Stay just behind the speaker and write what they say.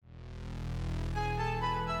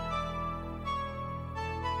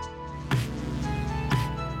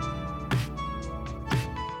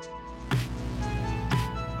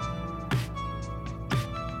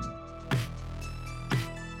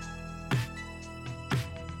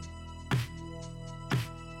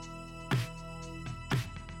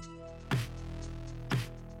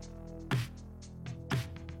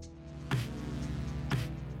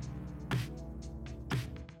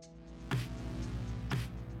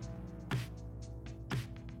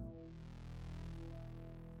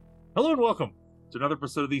Hello and welcome to another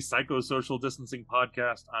episode of the Psychosocial Distancing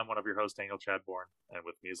Podcast. I'm one of your hosts, Daniel Chadbourne, and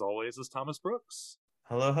with me, as always, is Thomas Brooks.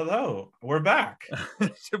 Hello, hello. We're back.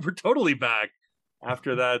 We're totally back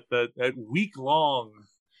after that week-long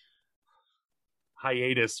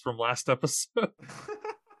hiatus from last episode.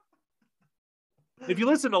 If you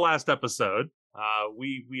listen to last episode,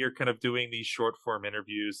 we are kind of doing these short-form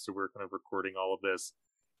interviews, so we're kind of recording all of this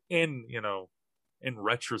in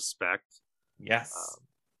retrospect. Yes.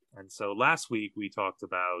 And so last week we talked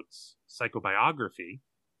about psychobiography.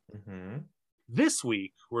 Mm-hmm. This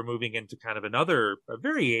week we're moving into kind of a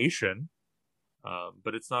variation,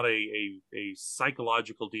 but it's not a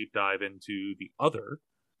psychological deep dive into the other.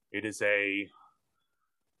 It is a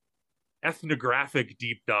ethnographic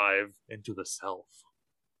deep dive into the self.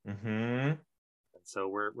 Mm-hmm. And so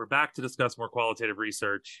we're back to discuss more qualitative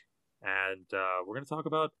research, and we're going to talk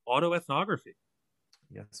about autoethnography.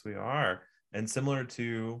 Yes, we are. And similar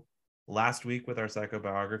to last week with our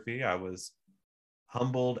psychobiography, I was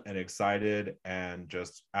humbled and excited and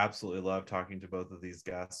just absolutely loved talking to both of these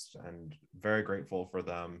guests and very grateful for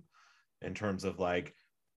them in terms of like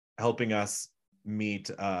helping us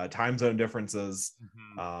meet time zone differences.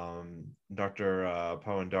 Mm-hmm. Dr.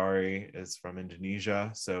 Pawandari is from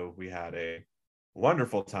Indonesia, so we had a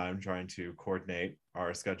wonderful time trying to coordinate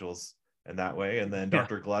our schedules in that way. And then Yeah.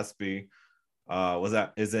 Dr. Gillespie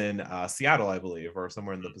is in Seattle, I believe, or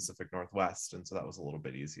somewhere in the Pacific Northwest, and so that was a little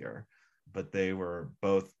bit easier. But they were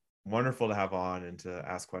both wonderful to have on and to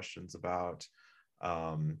ask questions about.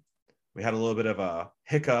 We had a little bit of a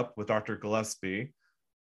hiccup with Dr. Gillespie.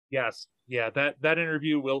 Yes. Yeah, that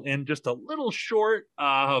interview will end just a little short.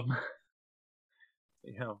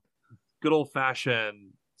 You know, good old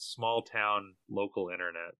fashioned small town local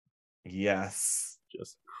internet Yes.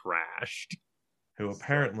 just crashed. Who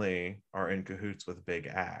apparently are in cahoots with Big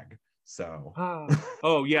Ag. So.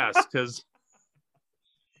 Oh yes, because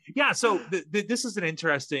yeah. So this is an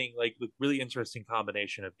interesting, really interesting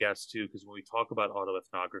combination of guests too. Because when we talk about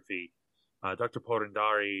autoethnography, Dr.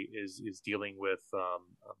 Porindari is dealing with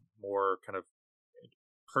more kind of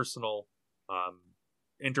personal,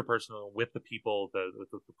 interpersonal with the people, the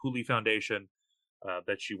Puli Foundation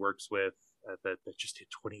that she works with that just hit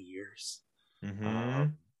 20 years. Mm-hmm.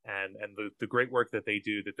 And the great work that they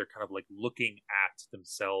do, that they're kind of like looking at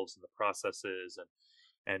themselves and the processes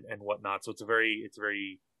and whatnot. So it's a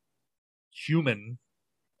very human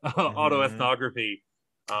Mm-hmm. autoethnography.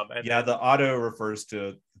 Yeah, the auto refers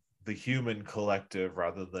to the human collective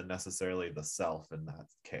rather than necessarily the self in that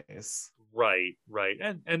case. Right,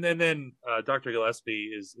 and then Dr.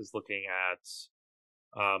 Gillespie is looking at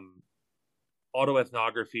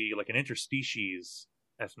autoethnography, like an interspecies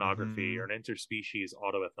ethnography Mm-hmm. or an interspecies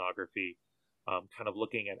autoethnography, kind of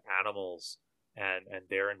looking at animals and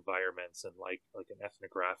their environments and like an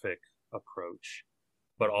ethnographic approach,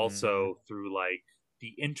 but Mm-hmm. also through like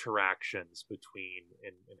the interactions between,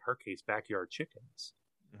 in her case, backyard chickens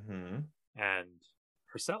Mm-hmm. and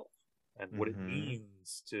herself, and what it Mm-hmm.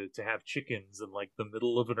 means to have chickens in like the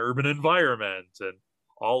middle of an urban environment, and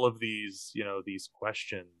all of these, these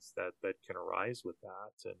questions that can arise with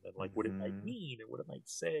that, and like what it might Mm-hmm. mean and what it might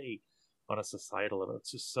say on a societal level.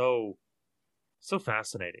 It's just so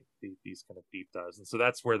fascinating, these kind of deep dives. And so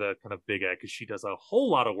that's where the kind of Big Ed, because she does a whole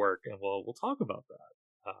lot of work, and we'll talk about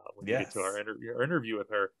that when we get to Yes. our interview with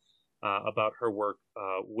her, about her work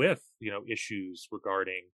with issues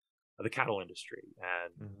regarding the cattle industry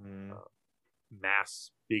and Mm-hmm. uh,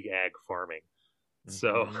 mass big ag farming.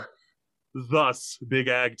 So Mm-hmm. thus Big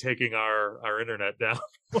Ag taking our internet down.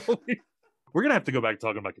 We're gonna have to go back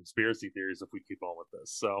talking about conspiracy theories if we keep on with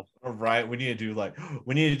this. So All right, we need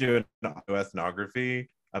to do an ethnography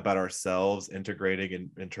about ourselves integrating and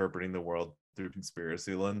interpreting the world through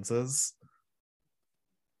conspiracy lenses.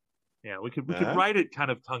 yeah, we could Eh? write it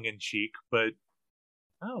kind of tongue in cheek, but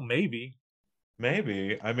oh, maybe.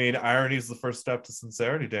 Maybe. I mean, irony is the first step to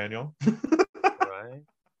sincerity, Daniel. Right.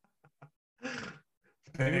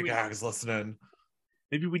 Maybe Big we Ag's listening.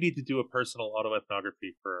 maybe we need to do a personal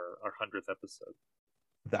autoethnography for our 100th episode.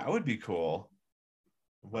 That would be cool.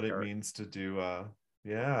 What Like it our means to do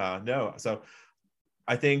yeah, no. So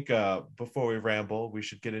I think before we ramble, we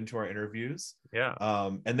should get into our interviews. yeah.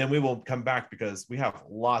 And then we will come back because we have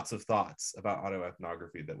lots of thoughts about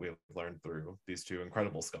autoethnography that we've learned through these two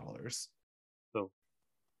incredible scholars. So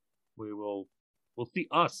we'll see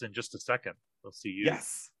us in just a second. We'll see you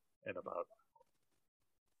Yes. in about.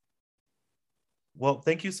 Well,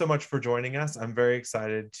 thank you so much for joining us. I'm very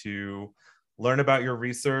excited to learn about your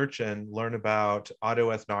research and learn about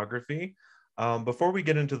autoethnography. Before we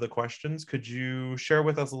get into the questions, could you share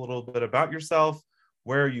with us a little bit about yourself,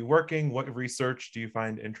 Where are you working? What research do you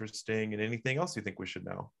find interesting? And anything else you think we should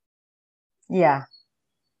know? Yeah,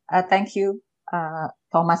 thank you,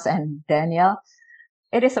 Thomas and Daniel.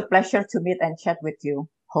 It is a pleasure to meet and chat with you.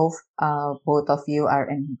 Hope both of you are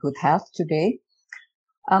in good health today.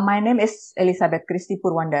 My name is Elizabeth Christy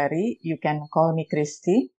Purwandari. You can call me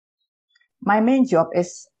Christy. My main job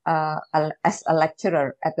is as a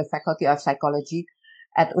lecturer at the Faculty of Psychology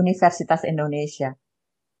at Universitas Indonesia.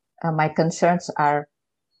 My concerns are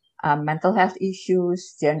mental health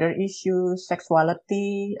issues, gender issues,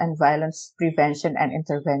 sexuality, and violence prevention and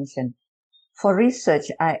intervention. For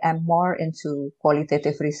research, I am more into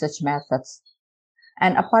qualitative research methods.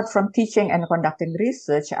 And apart from teaching and conducting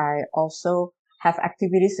research, I also have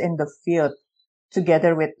activities in the field.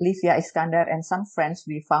 Together with Livia Iskandar and some friends,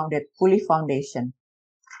 we founded Pulih Foundation.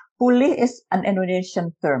 Pulih is an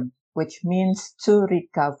Indonesian term, which means to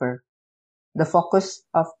recover. The focus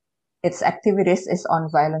of its activities is on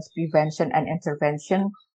violence prevention and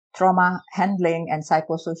intervention, trauma handling, and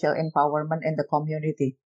psychosocial empowerment in the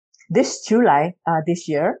community. This July, this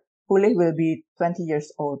year, Pulih will be 20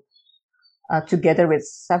 years old. Together with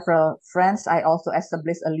several friends, I also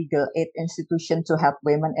established a legal aid institution to help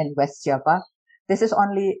women in West Java. This is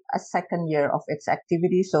only a second year of its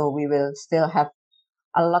activity, so we will still have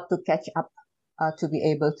a lot to catch up to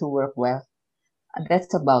be able to work well.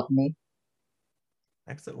 That's about me.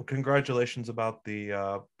 Excellent. Well, congratulations about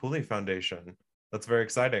the Pulih Foundation. That's very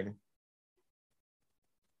exciting.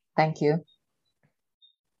 Thank you.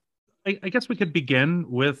 I guess we could begin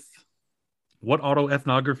with what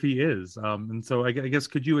autoethnography is. And so I guess,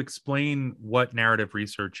 could you explain what narrative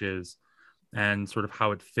research is and sort of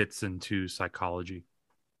how it fits into psychology?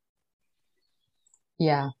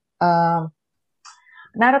 Yeah.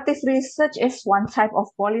 Narrative research is one type of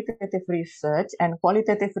qualitative research, and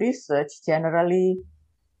qualitative research generally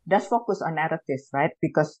does focus on narratives, right?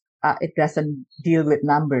 Because it doesn't deal with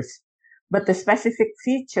numbers. But the specific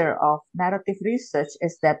feature of narrative research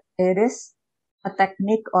is that it is a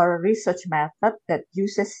technique or research method that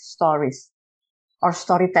uses stories or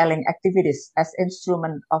storytelling activities as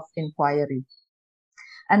instrument of inquiry.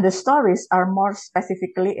 And the stories are more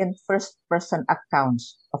specifically in first-person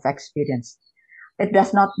accounts of experience. It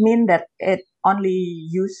does not mean that it only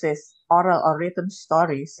uses oral or written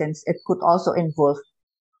stories, since it could also involve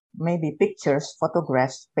maybe pictures,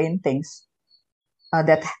 photographs, paintings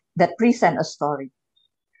that present a story.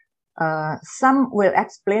 Some will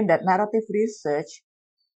explain that narrative research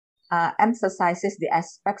emphasizes the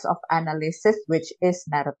aspects of analysis which is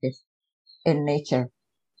narrative in nature.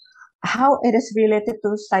 How it is related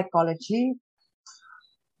to psychology?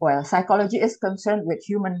 Well, psychology is concerned with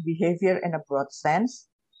human behavior in a broad sense,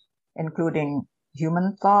 including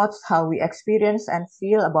human thoughts, how we experience and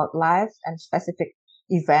feel about life and specific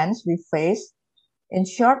events we face. In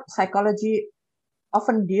short, psychology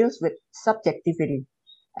often deals with subjectivity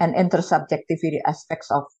and intersubjectivity aspects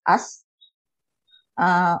of us.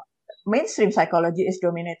 Mainstream psychology is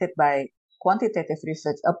dominated by quantitative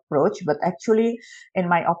research approach, but actually, in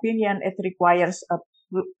my opinion, it requires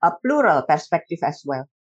a plural perspective as well,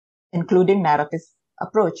 including narrative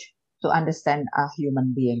approach to understand a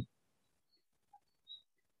human being.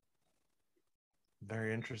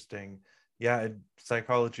 Very interesting. Yeah,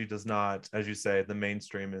 psychology does not, as you say, the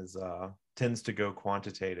mainstream is tends to go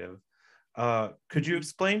quantitative. Could you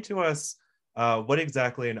explain to us what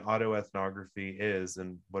exactly an autoethnography is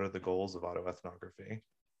and what are the goals of autoethnography?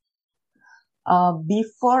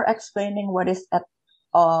 Before explaining what is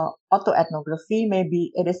autoethnography,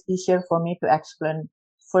 maybe it is easier for me to explain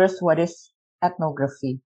first what is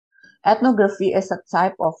ethnography. Ethnography is a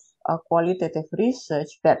type of qualitative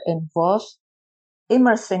research that involves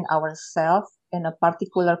immersing ourselves in a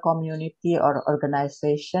particular community or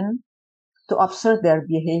organization to observe their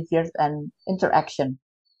behaviors and interaction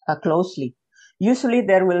closely. Usually,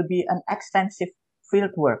 there will be an extensive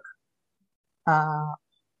field work,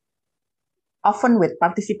 often with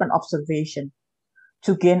participant observation,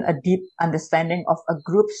 to gain a deep understanding of a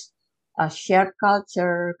group's shared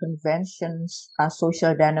culture, conventions,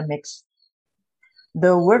 social dynamics.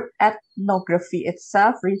 The word ethnography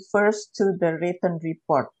itself refers to the written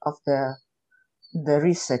report of the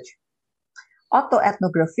research.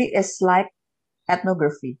 Autoethnography is like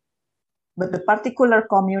ethnography, but the particular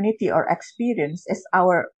community or experience is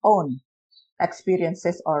our own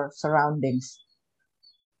experiences or surroundings.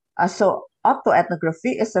 So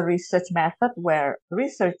autoethnography is a research method where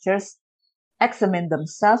researchers examine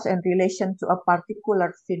themselves in relation to a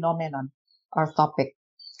particular phenomenon or topic.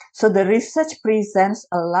 So the research presents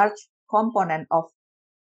a large component of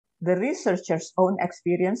the researcher's own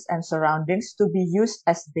experience and surroundings to be used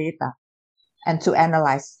as data. and to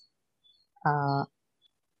analyze.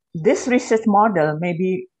 This research model may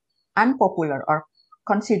be unpopular or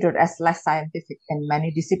considered as less scientific in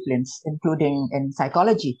many disciplines, including in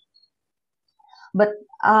psychology. But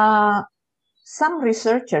some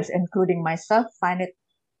researchers, including myself, find it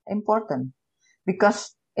important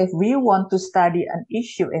because if we want to study an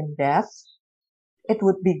issue in depth, it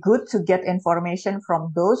would be good to get information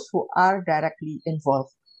from those who are directly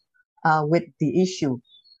involved with the issue.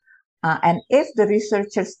 And if the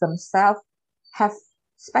researchers themselves have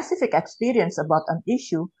specific experience about an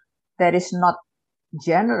issue that is not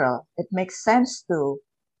general, it makes sense to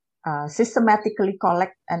systematically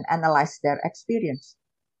collect and analyze their experience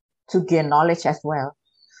to gain knowledge as well.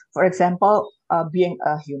 For example, being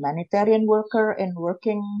a humanitarian worker in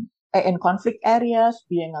conflict areas,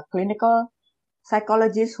 being a clinical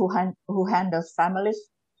psychologist who handles families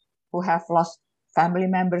who have lost family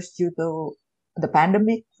members due to the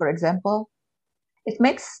pandemic, for example, it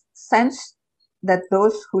makes sense that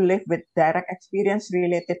those who live with direct experience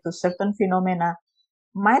related to certain phenomena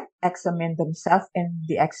might examine themselves in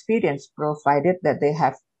the experience, provided that they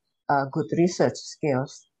have good research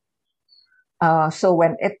skills. So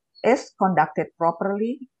when it is conducted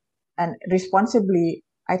properly and responsibly,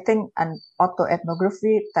 I think an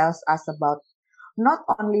autoethnography tells us about not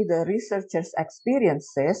only the researcher's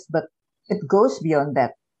experiences, but it goes beyond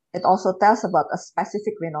that. It also tells about a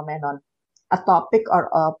specific phenomenon, a topic or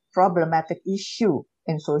a problematic issue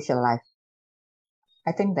in social life.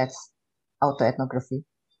 I think that's autoethnography.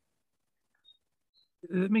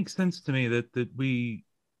 It makes sense to me that we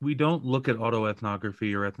don't look at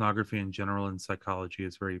autoethnography or ethnography in general in psychology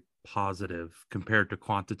as very positive compared to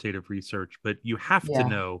quantitative research, but you have to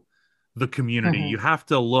know the community. Mm-hmm. You have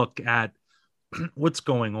to look at what's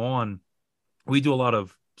going on. We do a lot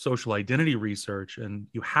of social identity research, and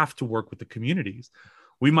you have to work with the communities.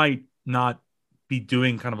 We might not be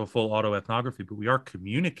doing kind of a full autoethnography, but we are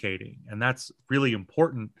communicating, and that's really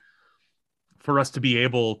important for us to be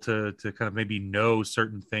able to kind of maybe know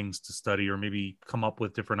certain things to study, or maybe come up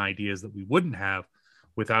with different ideas that we wouldn't have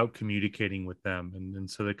without communicating with them. And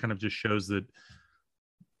so that kind of just shows that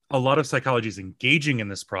a lot of psychology is engaging in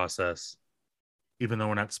this process, even though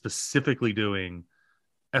we're not specifically doing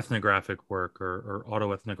ethnographic work or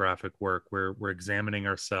autoethnographic work, where we're examining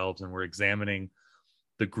ourselves and we're examining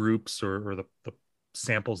the groups or the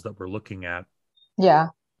samples that we're looking at. Yeah.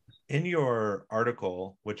 In your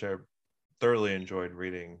article, which I thoroughly enjoyed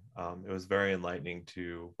reading, it was very enlightening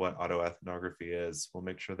to what autoethnography is. We'll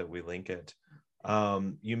make sure that we link it.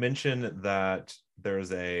 You mentioned that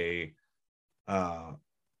there's a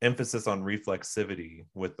emphasis on reflexivity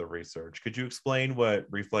with the research. Could you explain what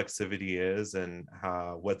reflexivity is and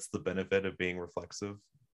what's the benefit of being reflexive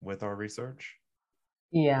with our research?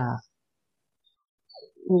 Yeah.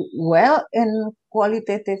 Well, in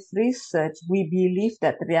qualitative research, we believe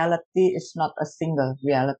that reality is not a single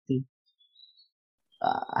reality.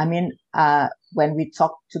 When we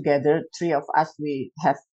talk together, three of us, we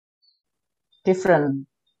have different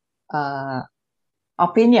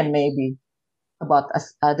opinion maybe about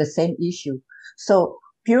the same issue. So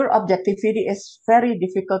pure objectivity is very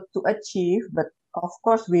difficult to achieve, but of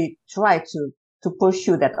course we try to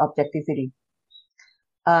pursue that objectivity.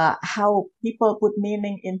 How people put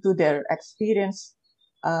meaning into their experience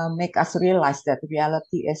make us realize that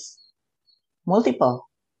reality is multiple.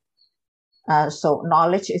 So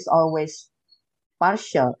knowledge is always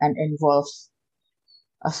partial and involves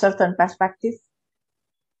a certain perspective.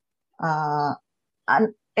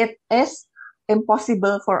 And it is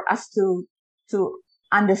impossible for us to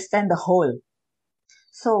understand the whole.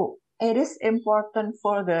 So it is important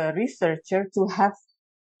for the researcher to have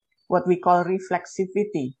what we call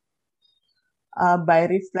reflexivity. By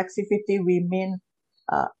reflexivity, we mean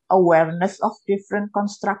awareness of different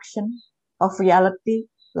construction of reality,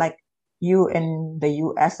 like you in the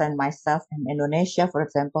US and myself in Indonesia, for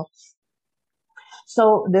example.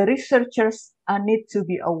 So the researchers need to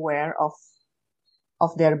be aware of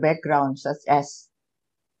their background, such as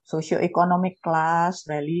socioeconomic class,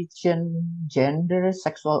 religion, gender,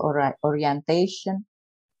 sexual orientation,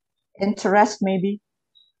 interest maybe,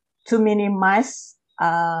 to minimize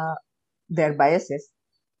their biases.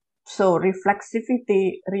 So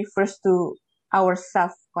reflexivity refers to our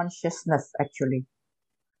self-consciousness, actually,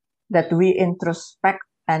 that we introspect.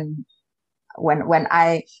 And when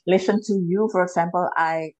I listen to you, for example,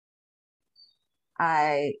 I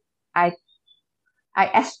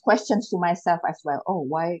ask questions to myself as well. Oh,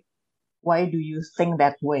 why do you think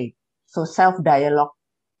that way? So self-dialogue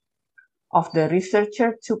of the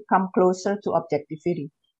researcher to come closer to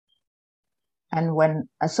objectivity. And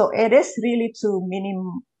so it is really to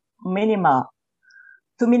minimal,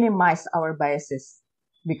 to minimize our biases.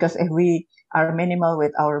 Because if we are minimal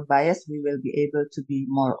with our bias, we will be able to be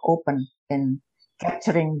more open in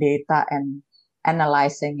capturing data and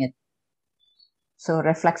analyzing it. So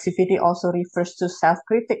reflexivity also refers to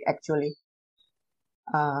self-critic actually.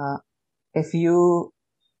 If you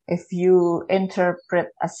interpret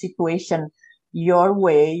a situation your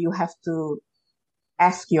way, you have to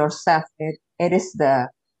ask yourself, it is a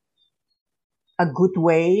good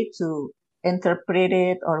way to interpret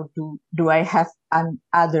it, or do I have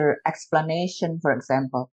another explanation, for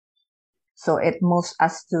example? So it moves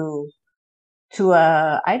us to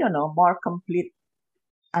a, I don't know, more complete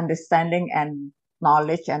understanding and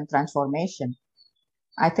knowledge and transformation.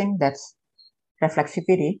 I think that's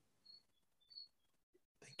reflexivity.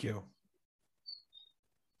 Thank you.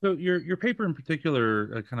 So your paper in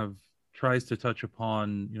particular kind of tries to touch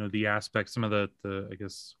upon, you know, the aspects, some of the I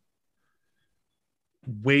guess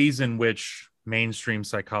ways in which mainstream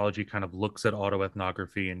psychology kind of looks at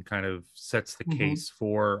autoethnography and kind of sets the case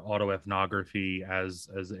for autoethnography as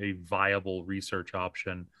a viable research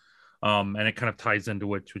option. And it kind of ties into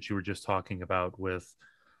what you were just talking about with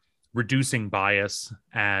reducing bias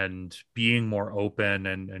and being more open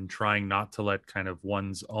and trying not to let kind of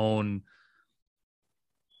one's own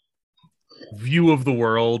view of the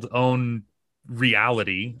world, own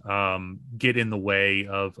reality, get in the way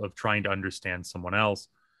of trying to understand someone else.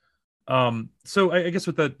 So I guess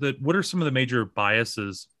with that, what are some of the major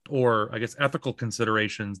biases or I guess ethical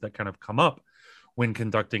considerations that kind of come up when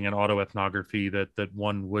conducting an autoethnography that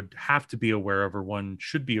one would have to be aware of, or one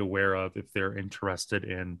should be aware of if they're interested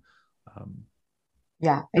in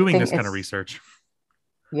doing this kind of research?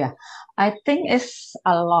 Yeah, I think it's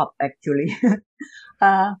a lot actually.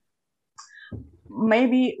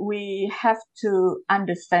 Maybe we have to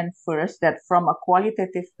understand first that from a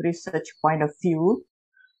qualitative research point of view,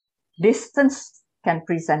 distance can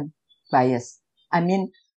present bias. I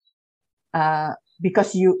mean,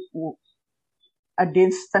 because a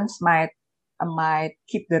distance might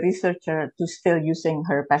keep the researcher to still using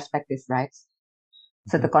her perspective, right?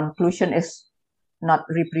 So the conclusion is not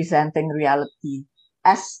representing reality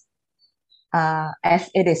as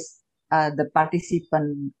it is the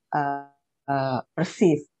participant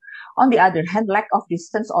perceive. On the other hand, lack of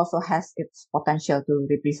distance also has its potential to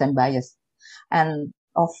represent bias. And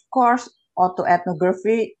of course,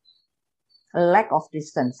 autoethnography, lack of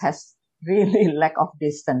distance, has really lack of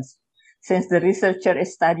distance, since the researcher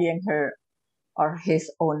is studying her or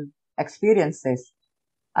his own experiences.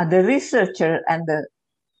 The researcher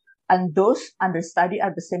and those under study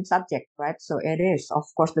are the same subject, right? So it is, of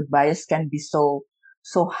course, the bias can be so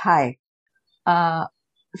high.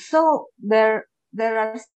 So there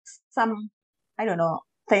are some, I don't know,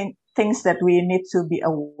 things that we need to be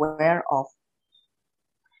aware of.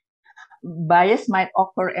 Bias might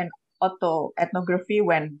occur in autoethnography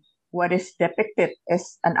when what is depicted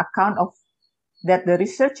is an account of that the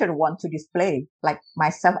researcher wants to display. Like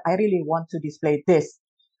myself, I really want to display this.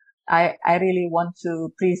 I really want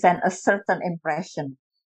to present a certain impression.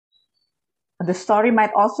 The story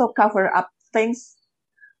might also cover up things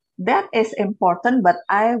that is important, but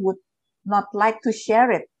I would not like to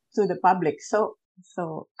share it to the public. So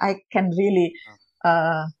I can really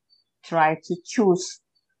try to choose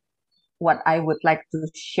what I would like to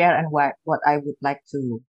share and what I would like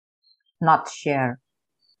to not share.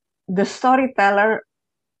 The storyteller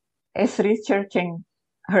is researching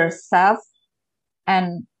herself,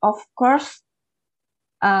 and of course,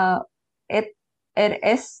 it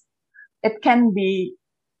can be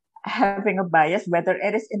having a bias, whether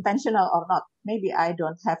it is intentional or not. Maybe I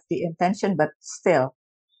don't have the intention, but still,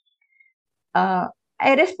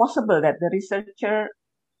 it is possible that the researcher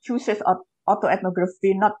chooses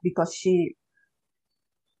autoethnography not because she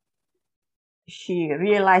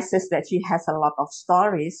realizes that she has a lot of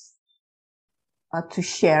stories to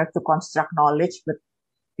share to construct knowledge, but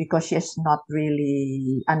because she is not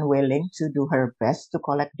really unwilling to do her best to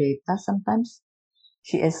collect data. Sometimes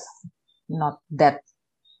she is not that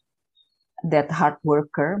hard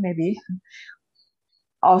worker, maybe,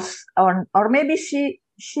 or maybe she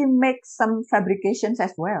makes some fabrications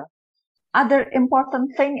as well. Other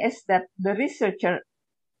important thing is that the researcher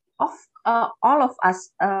of all of us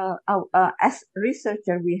as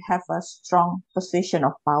researcher, we have a strong position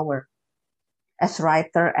of power as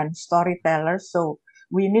writer and storyteller. So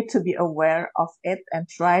we need to be aware of it and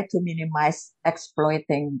try to minimize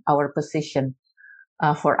exploiting our position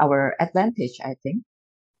for our advantage, I think.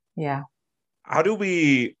 Yeah. How do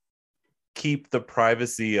we keep the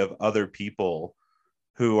privacy of other people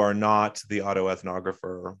who are not the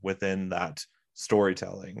autoethnographer within that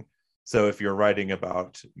storytelling? So if you're writing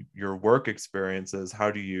about your work experiences,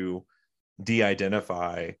 how do you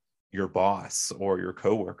de-identify your boss or your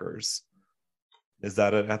coworkers? Is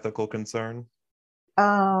that an ethical concern?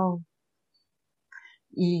 Uh,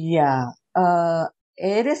 yeah,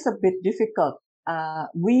 it is a bit difficult.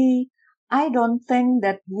 I don't think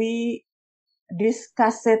that we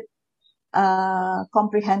discuss it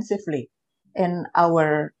comprehensively in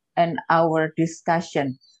our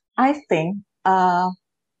discussion. I think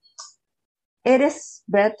it is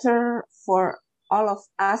better for all of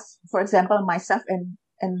us, for example, myself and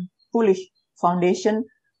Polish Foundation,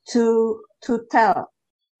 to tell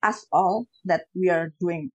us all that we are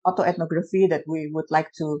doing autoethnography, that we would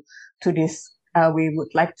like to this we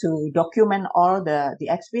would like to document all the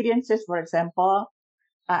experiences, for example,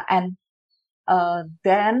 and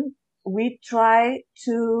then we try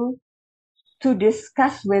to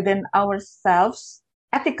discuss within ourselves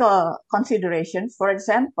ethical considerations. For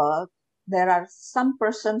example, there are some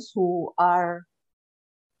persons who are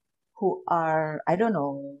I don't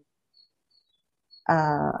know,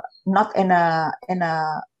 not in a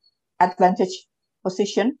advantage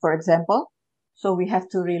position, for example. So we have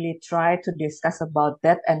to really try to discuss about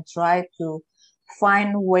that and try to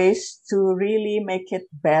find ways to really make it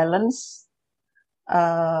balance.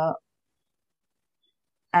 And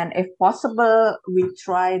if possible, we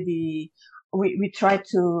try to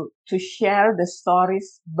share the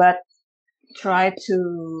stories, but try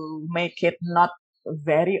to make it not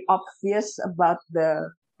very obvious about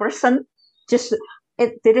the person. Just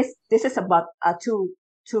this is about to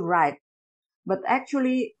write, but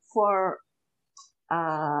actually for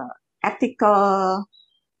uh, ethical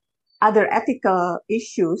other ethical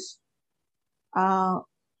issues, uh,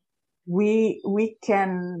 we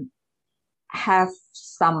can have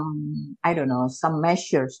some, I don't know, some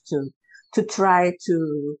measures to try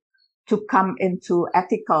to come into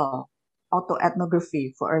ethical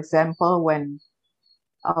autoethnography. For example, when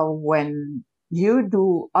you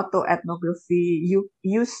do autoethnography,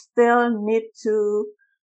 you still need to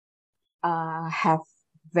have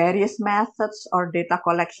various methods or data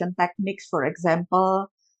collection techniques. For example,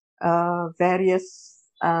 various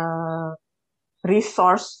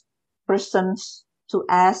resource persons to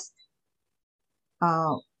ask.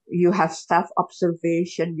 You have staff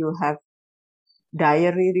observation, you have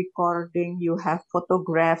diary recording, you have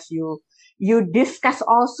photographs, you discuss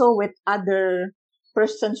also with other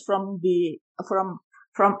persons from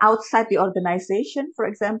outside the organization, for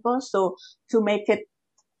example, so to make it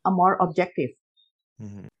a more objective.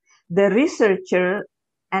 Mm-hmm. The researcher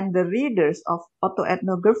and the readers of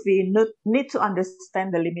autoethnography need to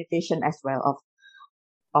understand the limitation as well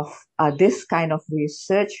of this kind of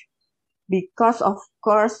research, because of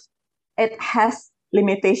course it has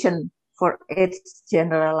limitation for its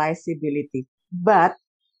generalizability, but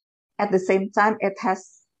at the same time it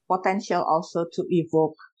has potential also to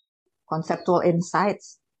evoke conceptual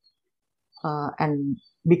insights and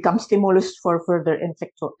become stimulus for further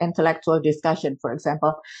intellectual discussion. For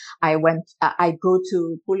example, I go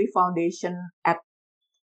to Puli Foundation at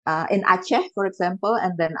in Aceh, for example,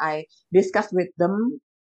 and then I discuss with them.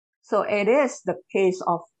 So it is the case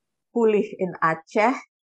of Pulih in Aceh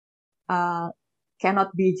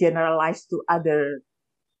cannot be generalized to other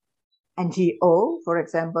NGO, for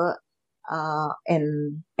example,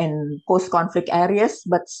 in post-conflict areas,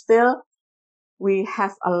 but still we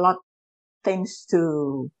have a lot things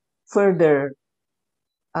to further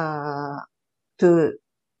to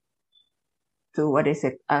what is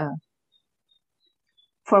it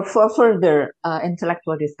for further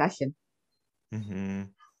intellectual discussion. Mm-hmm.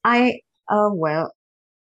 Well,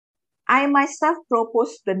 I myself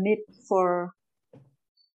propose the need for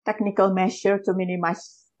technical measure to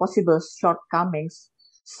minimize possible shortcomings.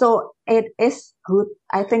 So it is good.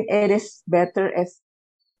 I think it is better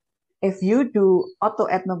if you do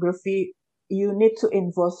autoethnography, you need to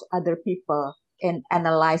involve other people in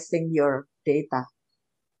analyzing your data,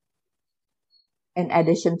 in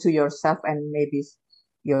addition to yourself and maybe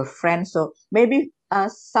your friends. So maybe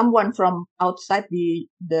someone from outside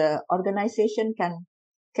the organization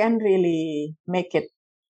can really make it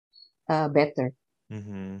better.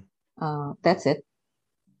 Mm-hmm. That's it.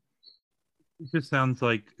 It just sounds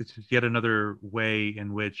like it's just yet another way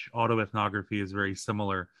in which autoethnography is very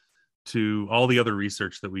similar to all the other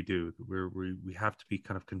research that we do, where we have to be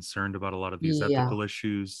kind of concerned about a lot of these Yeah. ethical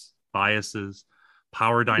issues, biases,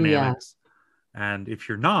 power Yeah. dynamics. And if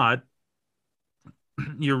you're not,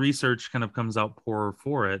 your research kind of comes out poorer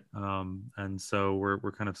for it. And so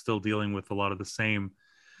we're kind of still dealing with a lot of the same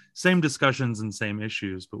discussions and same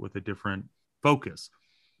issues, but with a different focus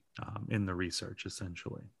in the research,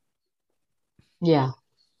 essentially. Yeah.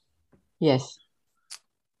 Yes.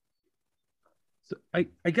 So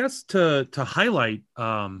I guess to highlight,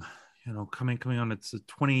 coming on its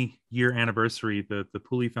 20-year anniversary, the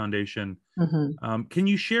Puli Foundation. Can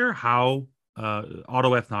you share how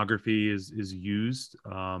autoethnography is used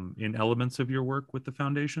in elements of your work with the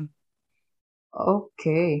foundation?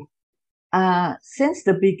 Okay. Since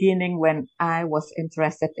the beginning, when I was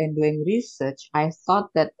interested in doing research, I thought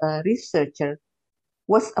that a researcher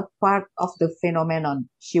was a part of the phenomenon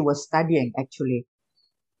she was studying, actually.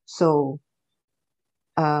 So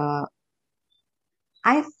uh,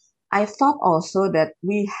 I I thought also that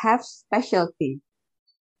we have specialty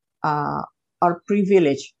uh, or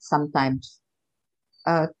privilege sometimes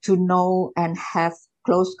to know and have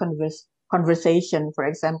close conversation, for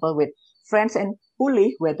example, with friends in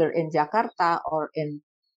Puli, whether in Jakarta or in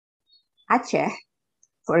Aceh.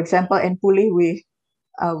 For example, in Puli,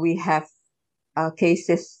 we have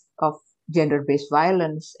cases of gender-based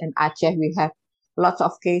violence. In Aceh, we have lots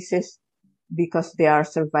of cases because they are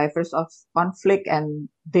survivors of conflict and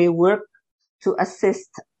they work to assist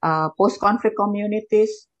post-conflict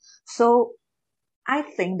communities. So I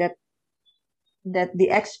think that the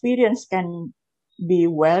experience can be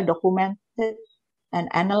well documented and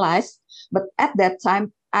analyzed. But at that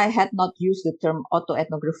time, I had not used the term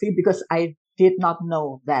autoethnography because I did not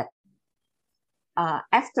know that.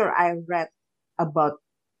 After I read about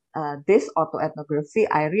this autoethnography,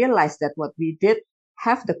 I realized that what we did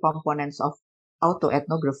have the components of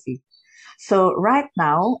autoethnography. So right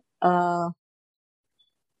now,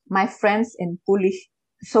 my friends in Puli,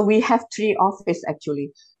 so we have three offices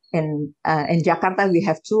actually. In Jakarta, we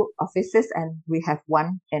have two offices and we have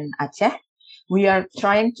one in Aceh. We are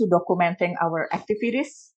trying to documenting our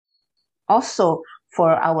activities also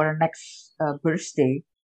for our next birthday.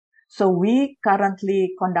 So we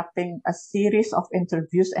currently conducting a series of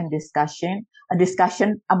interviews and a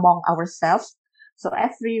discussion among ourselves. So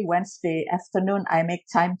every Wednesday afternoon, I make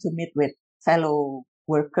time to meet with fellow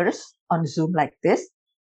workers on Zoom like this,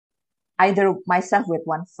 either myself with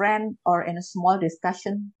one friend or in a small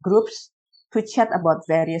discussion groups to chat about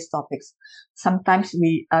various topics. Sometimes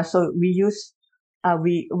we use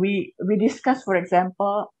we discuss, for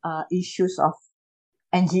example, issues of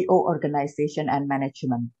NGO organization and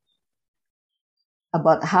management,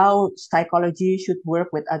 about how psychology should work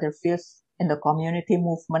with other fields in the community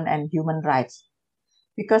movement and human rights.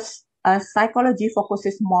 Because psychology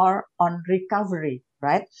focuses more on recovery,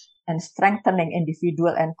 right? And strengthening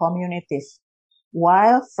individual and communities.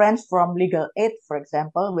 While friends from legal aid, for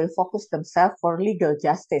example, will focus themselves for legal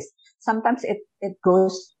justice. Sometimes it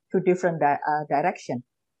goes to different direction.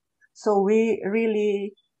 So we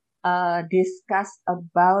really discuss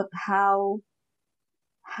about how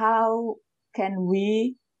can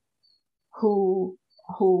we who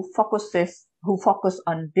who focus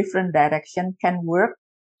on different direction can work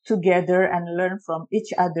together and learn from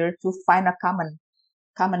each other to find a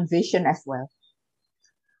common vision as well.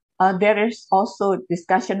 There is also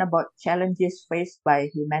discussion about challenges faced by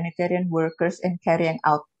humanitarian workers in carrying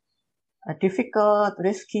out difficult,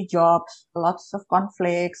 risky jobs, lots of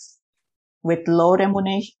conflicts with low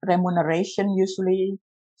remuneration usually.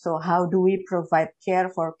 So how do we provide care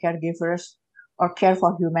for caregivers or care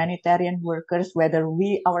for humanitarian workers, whether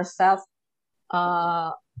we ourselves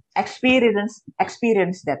uh, experience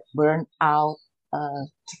that burnout,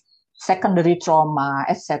 secondary trauma,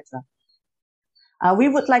 etc. We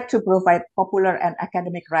would like to provide popular and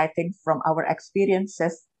academic writing from our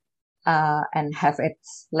experiences and have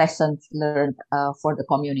its lessons learned for the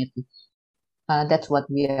community. That's what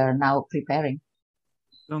we are now preparing.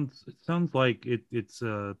 It sounds like it's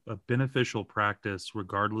a beneficial practice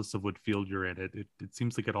regardless of what field you're in. It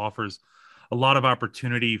seems like it offers a lot of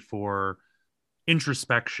opportunity for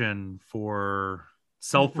introspection, for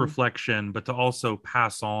self-reflection, but to also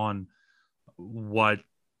pass on what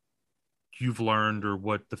you've learned or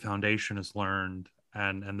what the foundation has learned,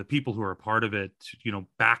 and the people who are a part of it,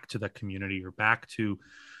 back to that community or back to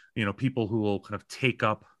people who will kind of take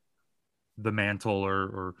up the mantle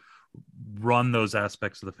or run those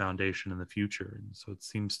aspects of the foundation in the future. And so it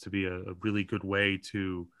seems to be a really good way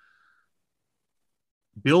to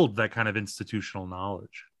build that kind of institutional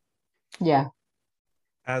knowledge. Yeah.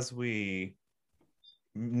 As we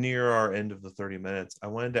near our end of the 30 minutes, I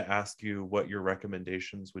wanted to ask you what your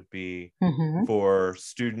recommendations would be for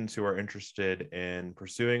students who are interested in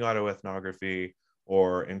pursuing autoethnography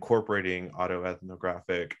or incorporating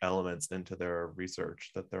autoethnographic elements into their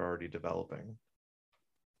research that they're already developing.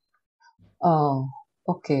 Oh,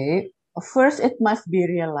 okay. First, it must be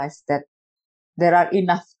realized that there are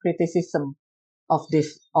enough criticism of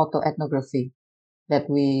this autoethnography that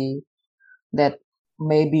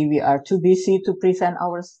maybe we are too busy to present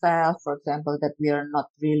ourselves, for example, that we are not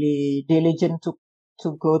really diligent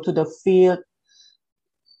to go to the field.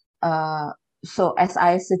 So as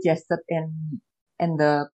I suggested in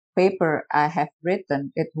the paper I have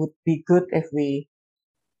written, it would be good if we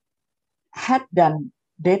had done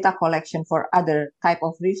data collection for other type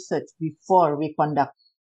of research before we conduct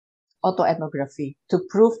autoethnography to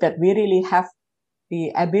prove that we really have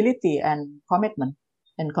the ability and commitment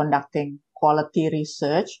in conducting quality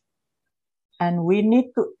research. And we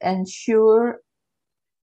need to ensure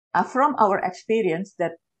from our experience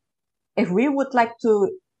that if we would like to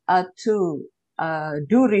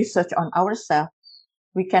do research on ourselves,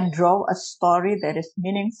 we can draw a story that is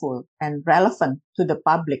meaningful and relevant to the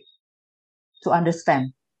public to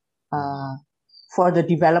understand for the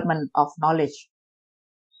development of knowledge.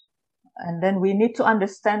 And then we need to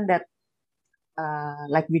understand that,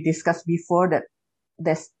 like we discussed before, that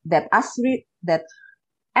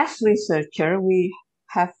as researcher we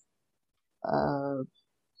have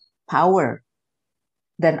power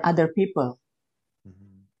than other people,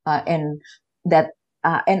 and that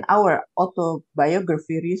in our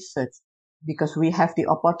autobiography research, because we have the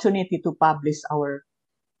opportunity to publish our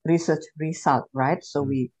research result, right? So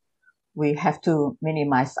we have to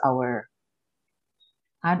minimize our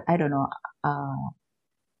I don't know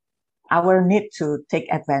our need to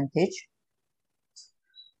take advantage.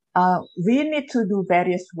 We need to do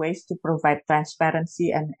various ways to provide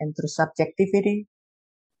transparency and intersubjectivity.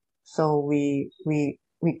 So we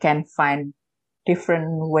can find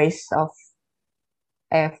different ways of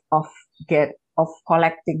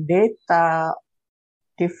collecting data,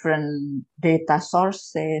 different data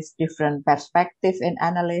sources, different perspective in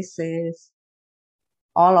analysis.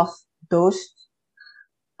 All of those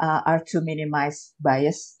are to minimize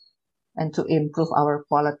bias and to improve our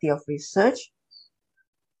quality of research.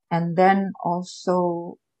 And then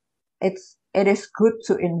also it is good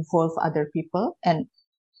to involve other people and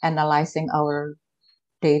analyzing our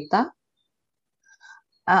data.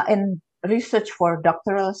 In research for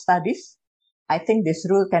doctoral studies, I think this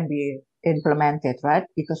rule can be implemented, right?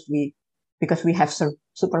 Because we have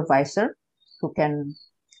supervisor who can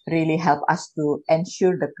really help us to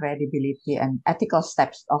ensure the credibility and ethical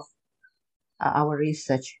steps of our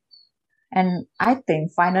research. And I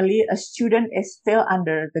think finally, a student is still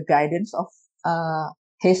under the guidance of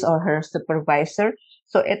his or her supervisor.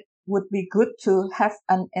 So it would be good to have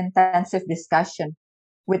an intensive discussion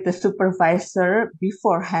with the supervisor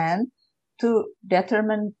beforehand to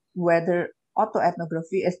determine whether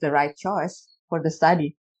autoethnography is the right choice for the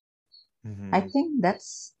study. I think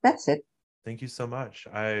that's it. Thank you so much.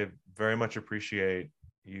 I very much appreciate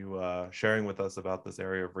you sharing with us about this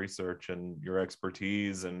area of research and your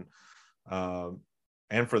expertise, and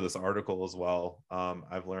for this article as well.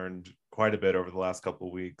 I've learned quite a bit over the last couple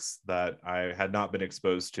of weeks that I had not been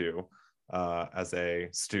exposed to as a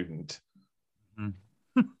student.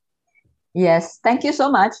 Yes, thank you so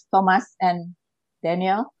much, Thomas and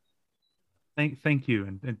Daniel. Thank you,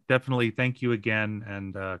 and definitely thank you again,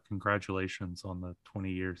 and congratulations on the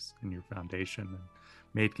 20 years in your foundation, and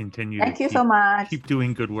may it continue. Thank you so much. Keep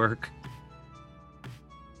doing good work.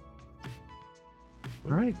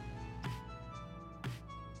 All right.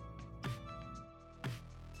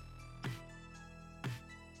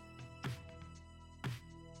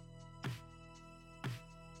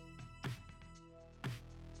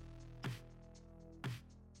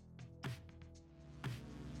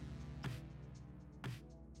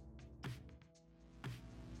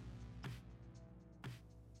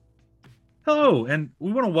 Hello, and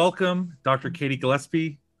we want to welcome Dr. Katie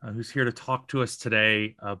Gillespie, who's here to talk to us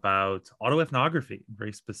today about autoethnography,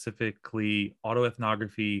 very specifically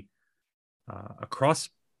autoethnography across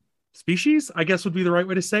species, I guess would be the right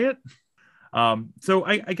way to say it. So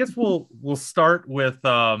I guess we'll start with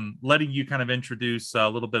letting you kind of introduce a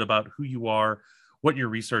little bit about who you are, what your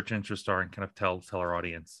research interests are, and kind of tell our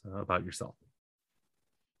audience about yourself.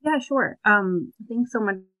 Yeah, sure. Thanks so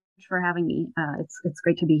much for having me. It's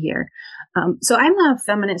great to be here. So I'm a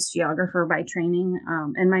feminist geographer by training,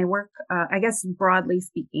 and my work, I guess broadly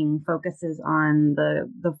speaking, focuses on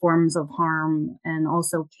the forms of harm and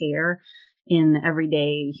also care in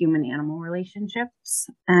everyday human-animal relationships.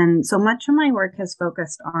 And so much of my work has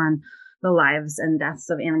focused on the lives and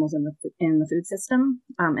deaths of animals in the food system.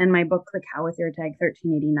 And my book, The Cow with Ear Tag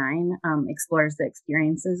 1389, explores the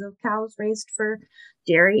experiences of cows raised for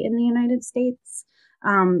dairy in the United States.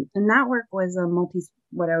 And that work was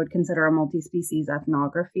what I would consider a multi-species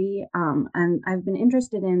ethnography. And I've been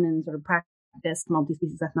interested in sort of practiced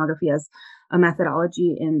multi-species ethnography as a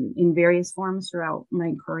methodology in various forms throughout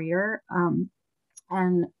my career.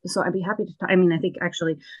 And so I'd be happy to talk. I mean, I think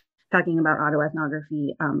actually talking about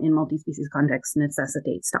autoethnography in multi-species context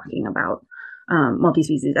necessitates talking about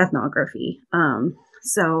multi-species ethnography.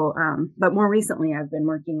 But more recently, I've been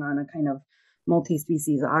working on a kind of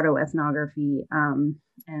multi-species autoethnography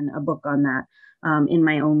and a book on that in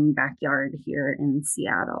my own backyard here in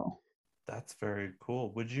Seattle. That's very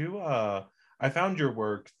cool. Would you I found your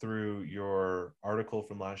work through your article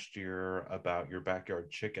from last year about your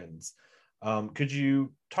backyard chickens. Could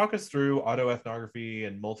you talk us through autoethnography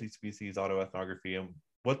and multi-species autoethnography and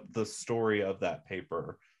what the story of that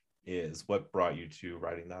paper is? What brought you to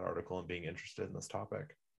writing that article and being interested in this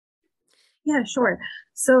topic? Yeah, sure.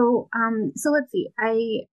 So let's see.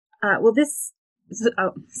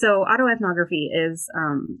 So autoethnography is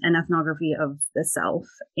an ethnography of the self,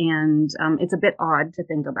 and it's a bit odd to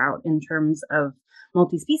think about in terms of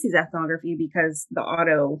multi-species ethnography because the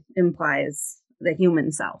auto implies the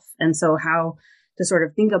human self, and so how to sort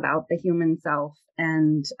of think about the human self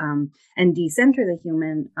and decenter the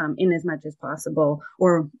human in as much as possible,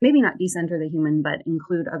 or maybe not decenter the human, but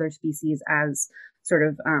include other species as sort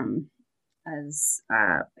of as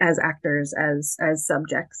actors, as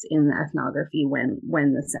subjects in the ethnography when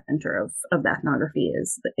the center of the ethnography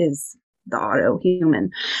is the auto human,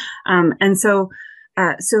 and so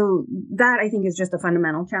that I think is just a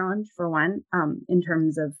fundamental challenge for one in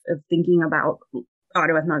terms of thinking about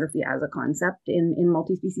autoethnography as a concept in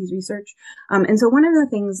multi-species research, and so one of the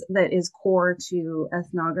things that is core to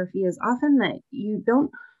ethnography is often that you don't.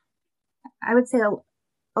 I would say a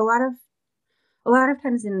lot of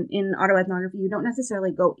times in autoethnography, you don't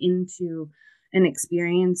necessarily go into an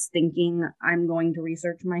experience thinking I'm going to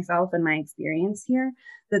research myself and my experience here,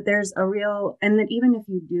 that there's a real, and that even if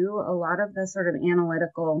you do, a lot of the sort of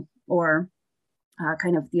analytical or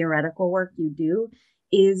kind of theoretical work you do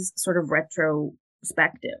is sort of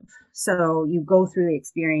retrospective. So you go through the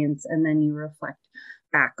experience and then you reflect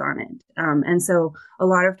back on it. And so a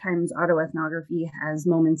lot of times autoethnography has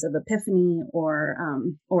moments of epiphany or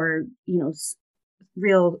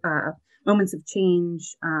real moments of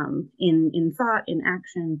change in thought, in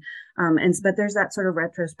action, but there's that sort of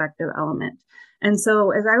retrospective element. And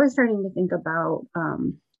so as I was starting to think about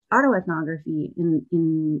autoethnography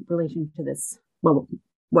in relation to this, well,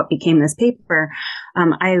 what became this paper,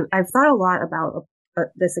 I've thought a lot about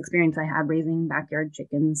this experience I had raising backyard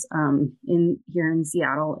chickens here in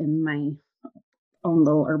Seattle in my own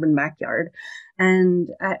little urban backyard, and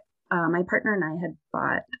my partner and I had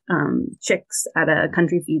bought chicks at a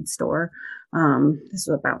country feed store. This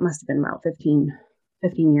was must have been about 15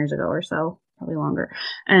 years ago or so, probably longer.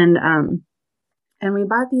 And we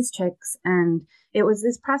bought these chicks, and it was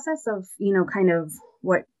this process of, kind of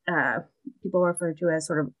what people refer to as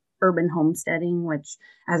sort of urban homesteading, which,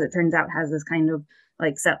 as it turns out, has this kind of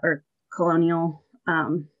like settler colonial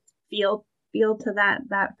feel to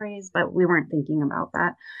that phrase, but we weren't thinking about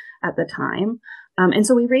that at the time. And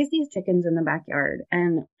so we raised these chickens in the backyard.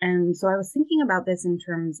 And so I was thinking about this in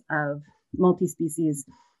terms of multi-species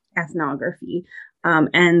ethnography,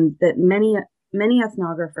 and that many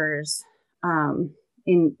ethnographers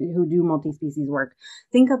who do multi-species work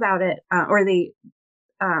think about it, or they're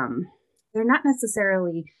not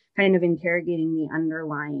necessarily kind of interrogating the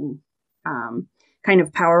underlying kind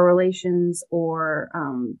of power relations or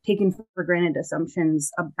taken for granted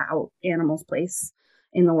assumptions about animals' place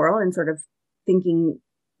in the world, and sort of thinking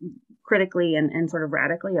critically and sort of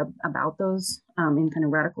radically about those in kind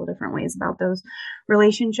of radical different ways about those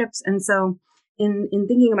relationships. And so in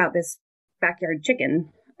thinking about this backyard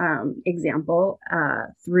chicken example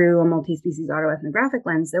through a multi-species autoethnographic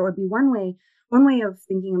lens, there would be one way of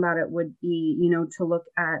thinking about it would be, to look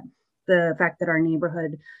at the fact that our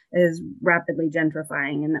neighborhood is rapidly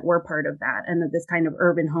gentrifying and that we're part of that, and that this kind of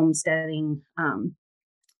urban homesteading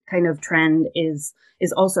kind of trend is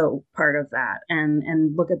also part of that,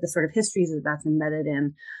 and look at the sort of histories that's embedded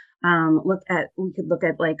in. We could look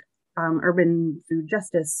at like urban food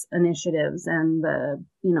justice initiatives and the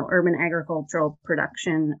urban agricultural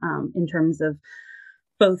production in terms of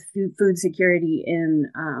both food security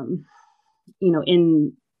in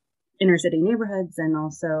in inner city neighborhoods, and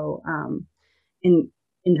also in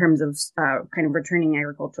terms of kind of returning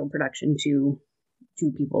agricultural production to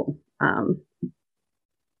people,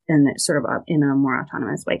 and sort of in a more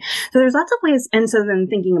autonomous way. So there's lots of ways, and so then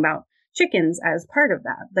thinking about chickens as part of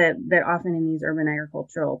that often in these urban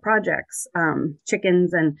agricultural projects,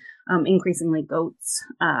 chickens and increasingly goats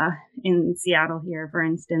in Seattle here, for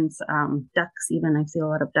instance, ducks, even I see a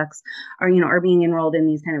lot of ducks are being enrolled in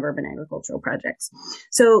these kind of urban agricultural projects.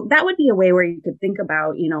 So that would be a way where you could think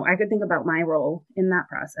about, I could think about my role in that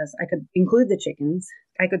process. I could include the chickens.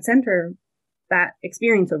 I could center that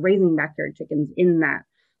experience of raising backyard chickens in that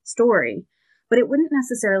story, but it wouldn't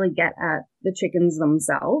necessarily get at the chickens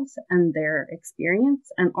themselves and their experience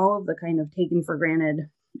and all of the kind of taken for granted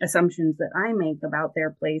assumptions that I make about their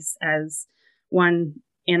place as one,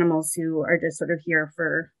 animals who are just sort of here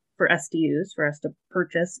for us to use, for us to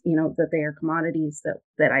purchase, that they are commodities,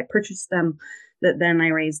 that I purchase them, that then I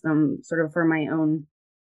raise them sort of for my own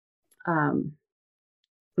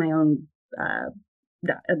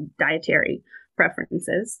dietary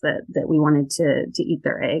preferences, that we wanted to eat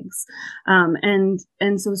their eggs. And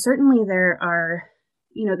so certainly there are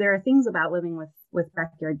things about living with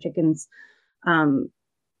backyard chickens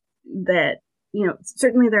that,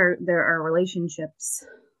 certainly there are relationships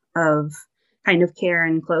of kind of care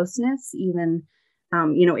and closeness, even,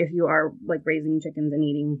 if you are like raising chickens and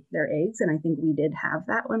eating their eggs. And I think we did have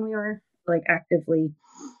that when we were like actively,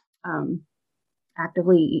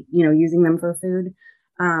 using them for food.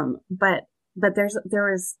 But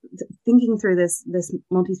there was thinking through this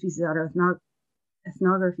multi-species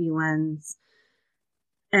autoethnography lens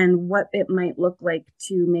and what it might look like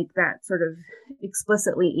to make that sort of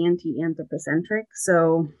explicitly anti-anthropocentric.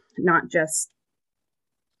 So not just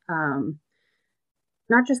kind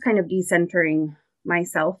of decentering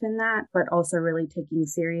myself in that, but also really taking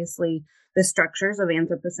seriously the structures of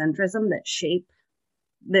anthropocentrism that shape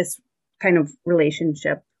this kind of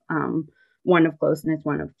relationship, one of closeness,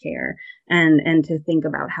 one of care, and to think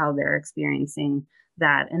about how they're experiencing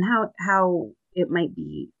that and how it might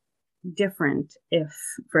be different if,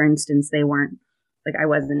 for instance, they weren't, like, I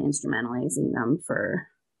wasn't instrumentalizing them for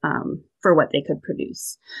what they could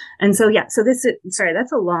produce. And so, so this is, sorry,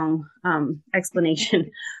 that's a long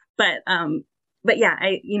explanation, but yeah,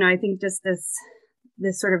 I think just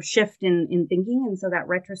this sort of shift in thinking. And so that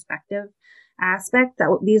retrospective aspect,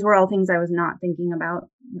 that these were all things I was not thinking about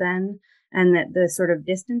then, and that the sort of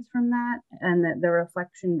distance from that and that the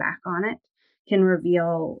reflection back on it can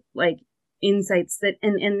reveal like insights that,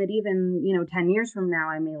 and that even, 10 years from now,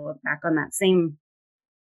 I may look back on that same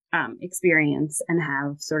experience and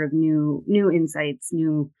have sort of new insights,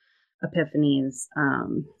 new epiphanies,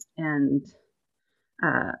 and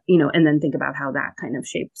then think about how that kind of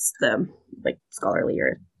shapes the like scholarly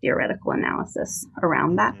or theoretical analysis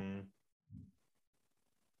around that.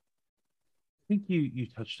 I think you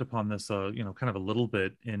touched upon this, kind of a little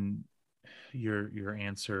bit in your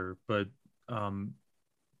answer, but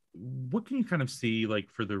what can you kind of see like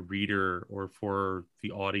for the reader or for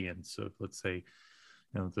the audience of, let's say,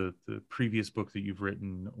 the previous book that you've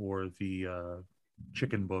written or the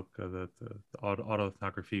chicken book, the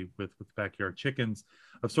autoethnography with backyard chickens,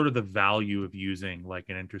 of sort of the value of using like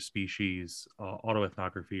an interspecies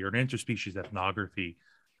autoethnography or an interspecies ethnography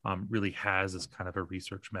really has as kind of a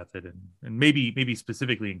research method and maybe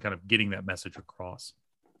specifically in kind of getting that message across?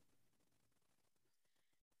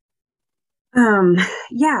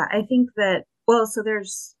 Yeah, I think that, well, so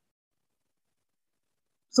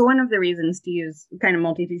one of the reasons to use kind of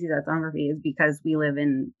multi-species ethnography is because we live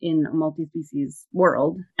in a multi-species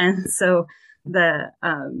world. And so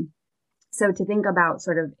so to think about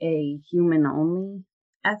sort of a human only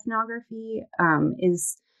ethnography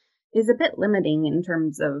is a bit limiting in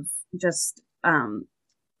terms of just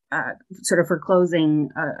sort of foreclosing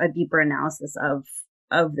a deeper analysis of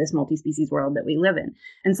this multi-species world that we live in.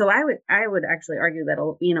 And so I would actually argue that, a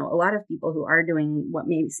lot of people who are doing what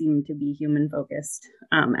may seem to be human focused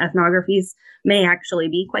ethnographies may actually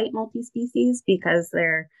be quite multi-species because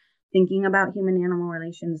they're thinking about human animal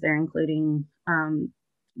relations. They're including,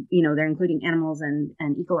 animals and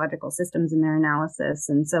ecological systems in their analysis.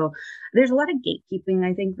 And so there's a lot of gatekeeping,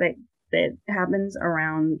 I think, that happens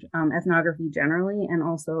around ethnography generally, and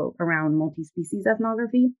also around multi-species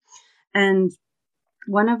ethnography. And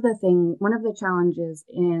one of the challenges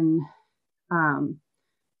in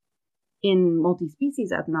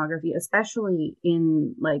multi-species ethnography, especially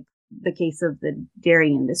in like the case of the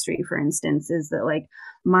dairy industry, for instance, is that like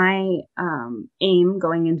my aim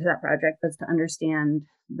going into that project was to understand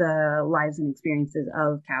the lives and experiences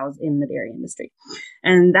of cows in the dairy industry.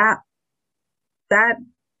 And that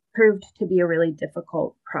proved to be a really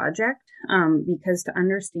difficult project because to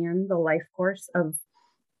understand the life course of,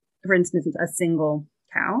 for instance, a single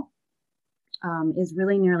cow is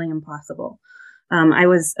really nearly impossible.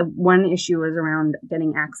 One issue was around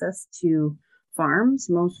getting access to farms.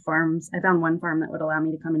 Most farms, I found one farm that would allow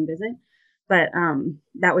me to come and visit, but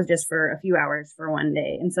that was just for a few hours for one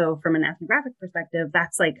day. And so from an ethnographic perspective,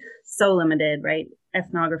 that's like so limited, right?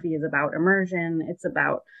 Ethnography is about immersion. It's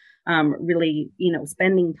about really,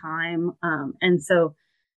 spending time. And so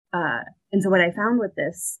what I found with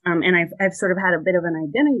this, and I've sort of had a bit of an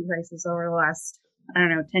identity crisis over the last I don't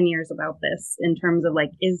know, 10 years about this in terms of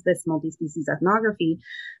like, is this multi-species ethnography?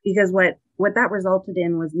 Because what that resulted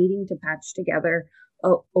in was needing to patch together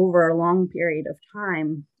over a long period of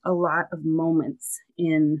time a lot of moments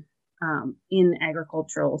in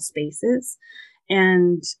agricultural spaces.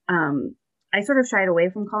 And I sort of shied away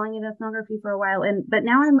from calling it ethnography for a while, but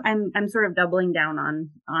now I'm sort of doubling down on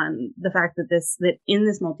the fact that in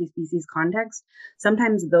this multi-species context,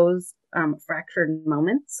 sometimes those fractured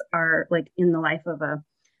moments are like in the life of a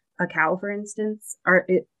cow, for instance,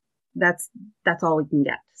 that's all we can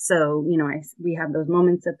get. So we have those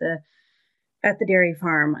moments at the dairy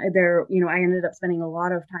farm. I ended up spending a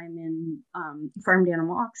lot of time in farmed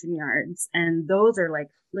animal auction yards, and those are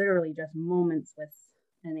like literally just moments with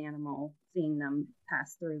an animal, seeing them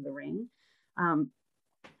pass through the ring.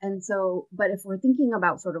 And so, but if we're thinking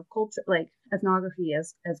about sort of culture, like ethnography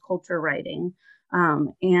as culture writing,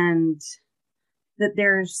 and that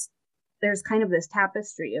there's kind of this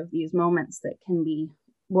tapestry of these moments that can be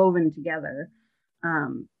woven together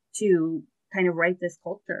to kind of write this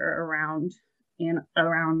culture around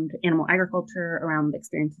animal agriculture, around the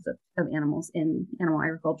experiences of animals in animal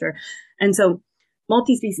agriculture. And so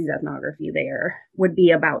multi-species ethnography there would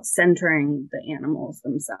be about centering the animals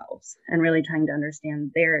themselves and really trying to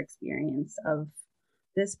understand their experience of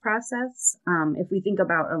this process. If we think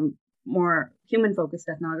about a more human-focused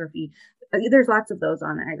ethnography, there's lots of those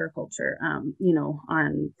on agriculture, on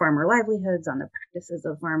farmer livelihoods, on the practices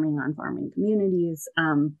of farming, on farming communities,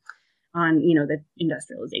 on the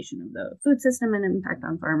industrialization of the food system and impact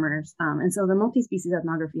on farmers. And so the multi-species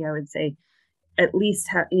ethnography, I would say, at least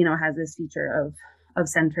has this feature of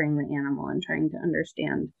centering the animal and trying to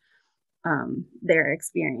understand their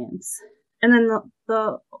experience. And then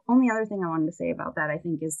the only other thing I wanted to say about that, I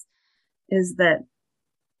think, is that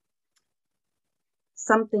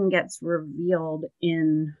something gets revealed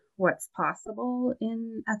in what's possible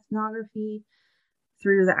in ethnography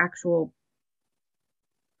through the actual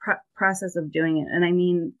process of doing it. And I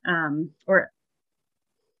mean,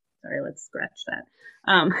 let's scratch that.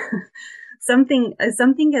 Something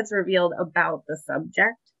gets revealed about the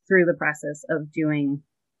subject through the process of doing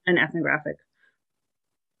an ethnographic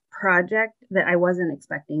project that I wasn't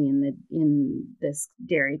expecting in this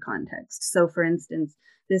dairy context. So, for instance,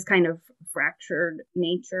 this kind of fractured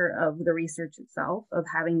nature of the research itself, of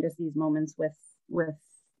having just these moments with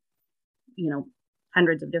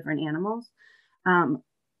hundreds of different animals,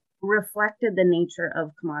 reflected the nature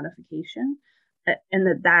of commodification, and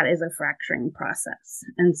that is a fracturing process.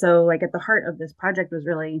 And so, like, at the heart of this project was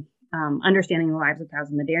really understanding the lives of cows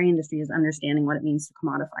in the dairy industry, is understanding what it means to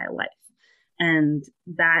commodify a life. And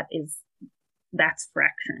that's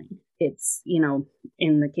fracturing. It's,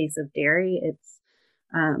 in the case of dairy, it's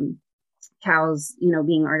cows,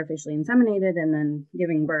 being artificially inseminated and then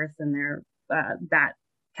giving birth, and that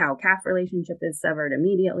cow-calf relationship is severed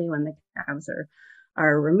immediately when the calves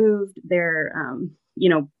are removed. They're,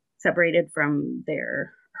 separated from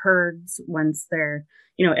their herds once they're,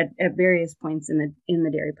 at various points in the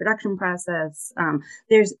dairy production process.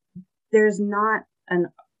 There's not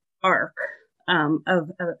an arc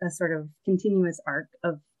of a sort of continuous arc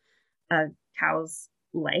of a cow's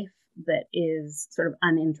life that is sort of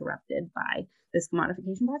uninterrupted by this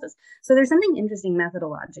commodification process. So there's something interesting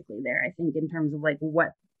methodologically there, I think, in terms of what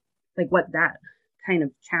that kind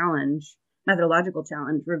of methodological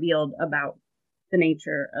challenge revealed about the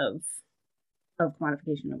nature of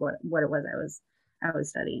commodification, of what it was I was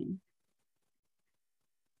studying.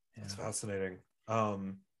 That's fascinating.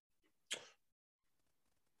 One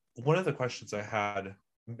of the questions I had,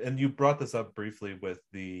 and you brought this up briefly with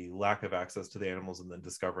the lack of access to the animals, and then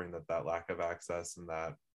discovering that lack of access and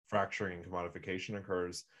that fracturing and commodification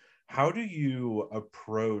occurs. How do you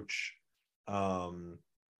approach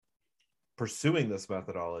pursuing this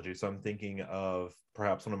methodology? So I'm thinking of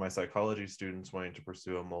perhaps one of my psychology students wanting to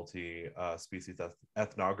pursue a multi-species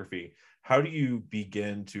ethnography. How do you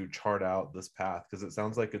begin to chart out this path? Because it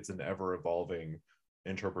sounds like it's an ever-evolving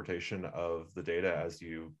interpretation of the data as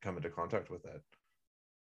you come into contact with it.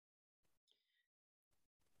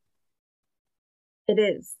 It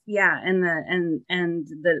is, yeah, and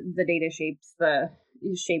the data shapes the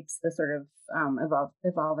sort of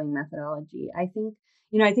evolving methodology. I think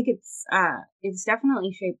it's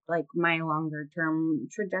definitely shaped like my longer term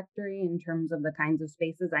trajectory in terms of the kinds of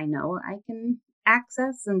spaces I know I can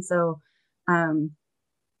access. And so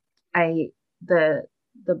the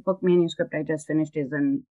book manuscript I just finished is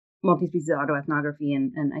in multi-species autoethnography,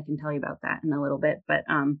 and I can tell you about that in a little bit.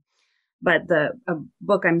 But the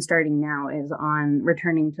book I'm starting now is on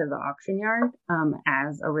returning to the auction yard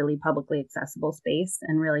as a really publicly accessible space,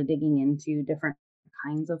 and really digging into different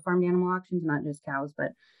kinds of farmed animal auctions, not just cows,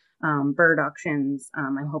 but bird auctions.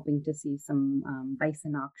 I'm hoping to see some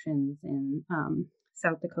bison auctions in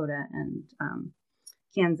South Dakota and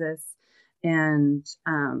Kansas, and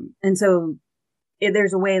so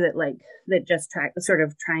there's a way that that just sort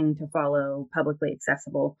of trying to follow publicly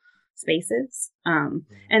accessible spaces. And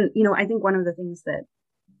I think one of the things that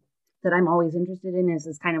I'm always interested in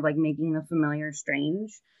is kind of like making the familiar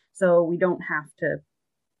strange. So we don't have to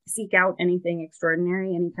seek out anything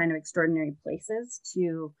extraordinary, any kind of extraordinary places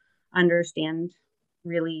to understand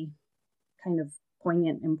really kind of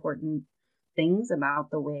poignant, important things about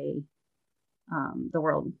the way the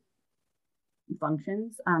world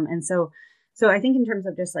functions. And so I think in terms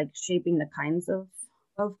of just like shaping the kinds of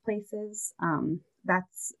places,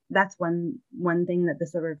 that's one thing that the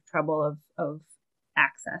sort of trouble of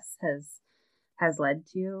access has led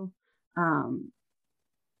to. Am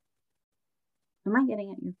I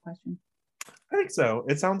getting at your question? I think so.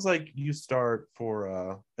 It sounds like you start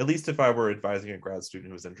for at least if I were advising a grad student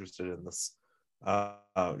who was interested in this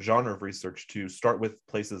genre of research, to start with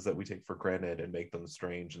places that we take for granted and make them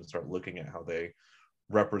strange, and start looking at how they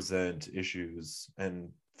represent issues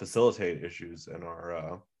and facilitate issues in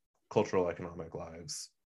our cultural economic lives.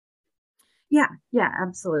 Yeah,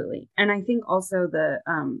 absolutely. And I think also the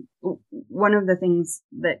one of the things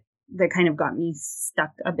that kind of got me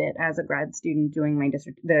stuck a bit as a grad student doing my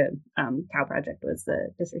cow project was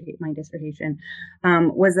my dissertation,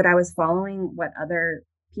 was that I was following what other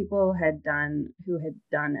people had done who had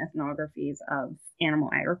done ethnographies of animal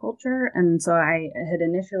agriculture. And so I had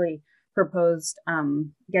initially proposed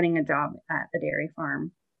getting a job at a dairy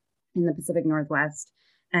farm in the Pacific Northwest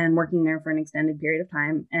and working there for an extended period of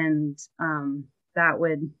time. And that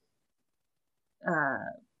would,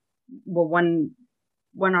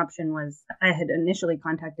 one option was I had initially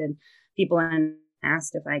contacted people and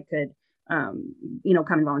asked if I could, come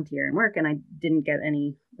and volunteer and work, and I didn't get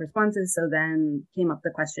any responses. So then came up the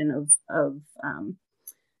question of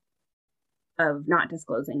not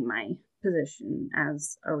disclosing my position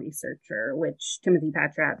as a researcher, which Timothy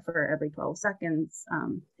Patrat, for Every 12 Seconds,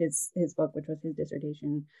 his book, which was his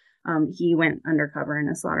dissertation, he went undercover in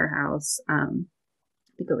a slaughterhouse. I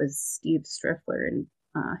think it was Steve Striffler in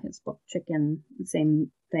his book Chicken, the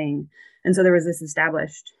same thing. And so there was this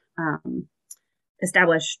established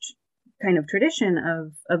kind of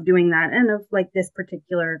tradition of doing that, and of like this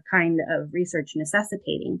particular kind of research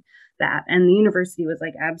necessitating that. And the university was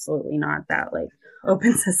like, absolutely not. That like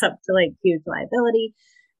opens us up to like huge liability.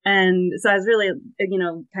 And so I was really,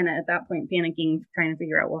 kind of at that point panicking, trying to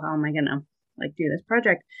figure out, well, how am I going to like do this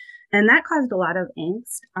project? And that caused a lot of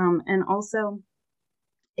angst. And also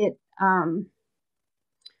it,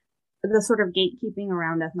 the sort of gatekeeping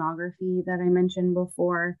around ethnography that I mentioned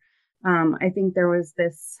before. I think there was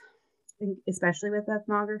this, especially with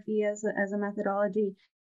ethnography as a methodology,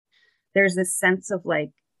 there's this sense of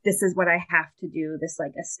like, this is what I have to do, this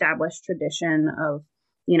like established tradition of,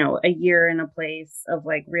 a year in a place of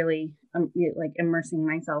like really like immersing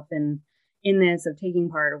myself in this, of taking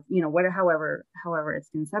part of, however it's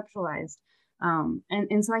conceptualized.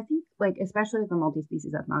 And so I think like, especially with the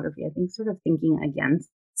multi-species ethnography, I think sort of thinking against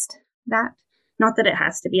that, not that it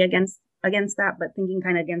has to be against that, but thinking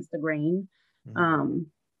kind of against the grain,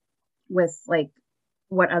 with like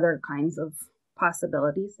what other kinds of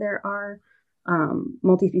possibilities there are.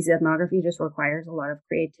 Multi-species ethnography just requires a lot of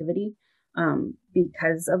creativity,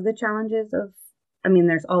 because of the challenges of,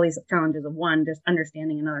 there's all these challenges of, one, just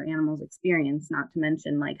understanding another animal's experience, not to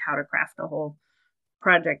mention like how to craft a whole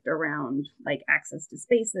project around like access to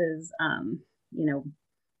spaces,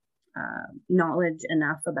 knowledge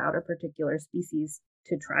enough about a particular species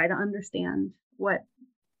to try to understand what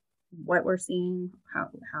we're seeing, how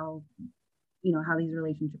these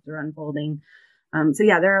relationships are unfolding. So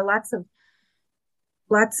yeah, there are lots of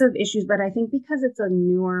issues, but I think because it's a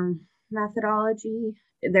newer methodology,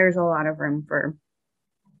 there's a lot of room for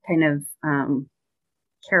kind of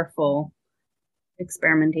careful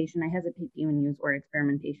experimentation. I hesitate to even use the word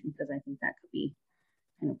experimentation because I think that could be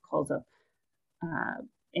kind of calls up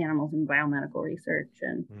animals in biomedical research,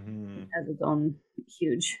 and has its own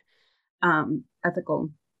huge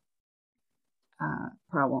ethical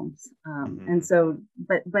problems. And so,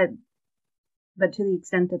 but to the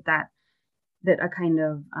extent that a kind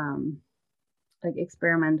of like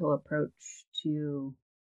experimental approach to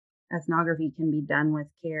ethnography can be done with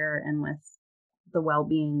care and with the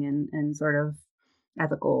well-being and sort of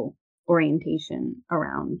ethical orientation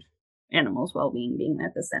around animals' well-being being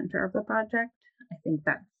at the center of the project, I think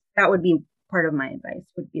that would be part of my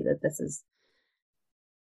advice, would be that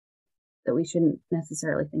we shouldn't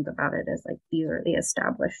necessarily think about it as like these are the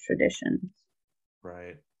established traditions.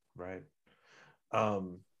 Right, right.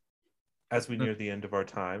 As we near the end of our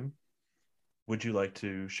time, would you like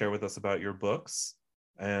to share with us about your books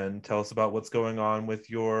and tell us about what's going on with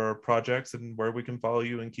your projects and where we can follow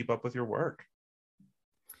you and keep up with your work?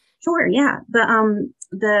 Sure, yeah.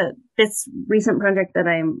 The this recent project that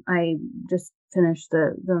I just finished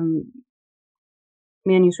the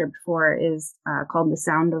manuscript for is called The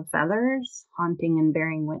Sound of Feathers: Haunting and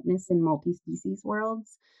Bearing Witness in Multi-Species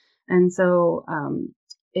Worlds. And so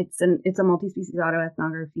it's a multi-species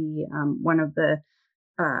autoethnography. One of the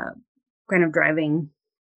kind of driving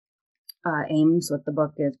aims with the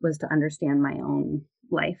book was to understand my own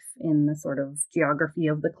life in the sort of geography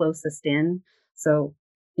of the closest in. So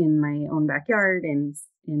in my own backyard and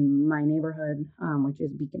in my neighborhood, which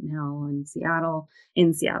is Beacon Hill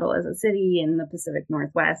in Seattle as a city in the Pacific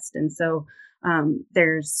Northwest. And so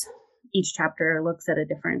there's each chapter looks at a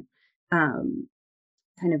different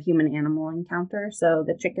kind of human animal encounter. So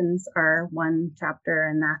the chickens are one chapter,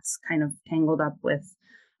 and that's kind of tangled up with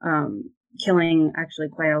killing actually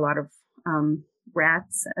quite a lot of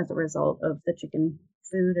rats as a result of the chicken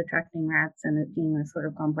food attracting rats, and it being this sort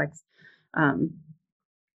of complex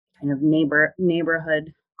kind of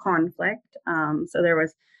neighborhood conflict. So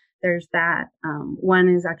there's that. One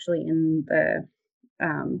is actually in the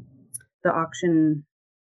auction.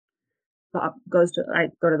 I go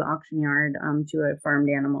to the auction yard to a farmed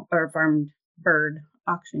animal or farmed bird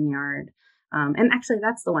auction yard. And actually,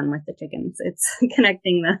 that's the one with the chickens. It's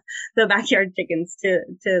connecting the backyard chickens to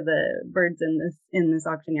the birds in this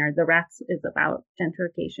auction yard. The rats is about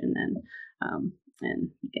gentrification and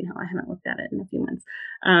you know, I haven't looked at it in a few months.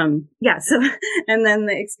 Yeah. So, and then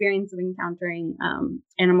the experience of encountering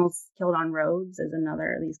animals killed on roads is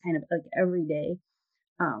another of these kind of like everyday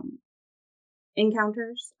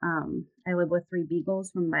encounters. I live with 3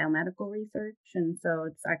 beagles from biomedical research, and so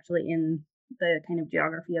it's actually in the kind of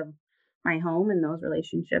geography of my home and those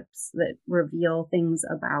relationships that reveal things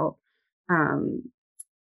about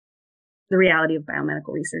the reality of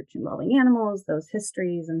biomedical research involving animals, those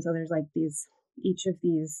histories. And so there's like each of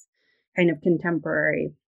these kind of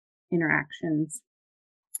contemporary interactions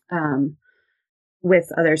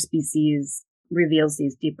with other species reveals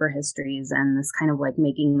these deeper histories and this kind of like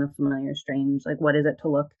making the familiar strange. Like, what is it to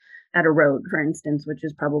look at a road, for instance, which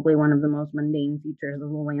is probably one of the most mundane features of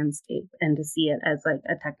the landscape, and to see it as like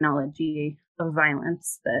a technology of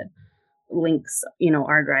violence that links, you know,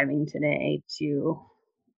 our driving today to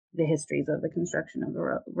the histories of the construction of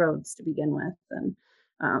the roads to begin with, and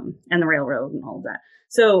the railroad and all of that.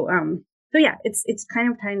 So yeah, it's kind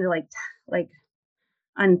of trying to like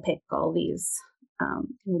unpick all these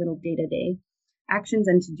little day-to-day actions,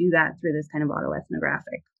 and to do that through this kind of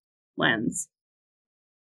autoethnographic lens.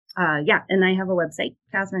 Yeah, and I have a website,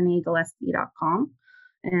 katherineagillespie.com,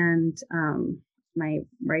 and my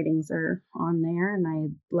writings are on there, and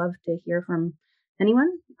I'd love to hear from anyone,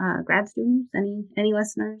 grad students, any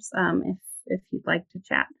listeners, if you'd like to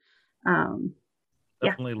chat.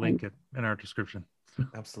 Definitely link it in our description.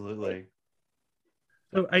 Absolutely.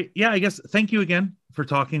 So I guess thank you again for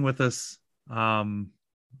talking with us.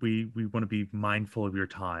 We want to be mindful of your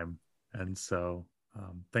time, and so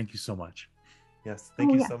thank you so much. Yes,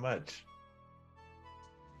 thank you so much.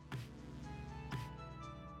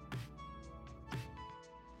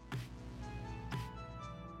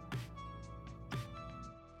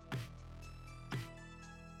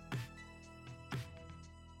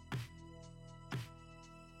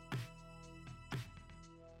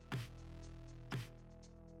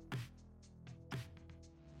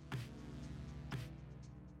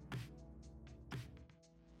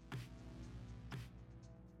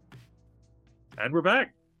 And we're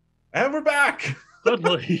back. And we're back.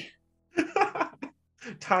 Suddenly.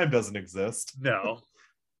 Time doesn't exist. No.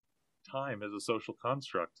 Time is a social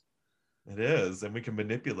construct. It is, and we can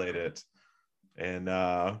manipulate it in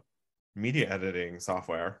media editing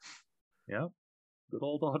software. Yeah. Good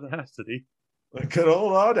old Audacity. Good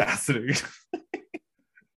old Audacity.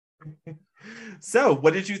 So,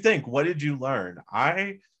 what did you think? What did you learn?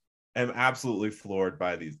 I am absolutely floored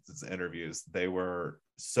by these interviews. They were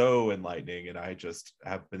so enlightening, and I just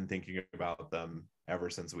have been thinking about them ever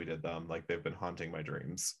since we did them. Like, they've been haunting my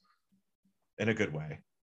dreams in a good way,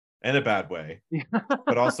 in a bad way,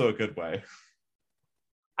 but also a good way.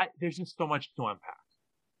 There's just so much to unpack.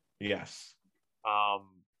 Yes. I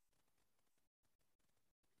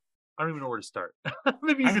don't even know where to start.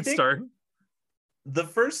 Maybe you could start. The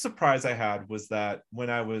first surprise I had was that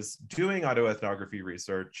when I was doing autoethnography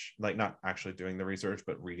research, like not actually doing the research,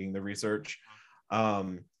 but reading the research,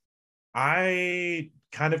 I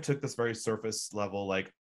kind of took this very surface level,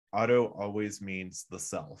 like auto always means the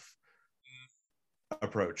self.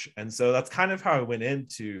 approach. And so that's kind of how I went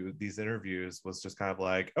into these interviews, was just kind of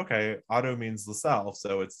like, okay, auto means the self,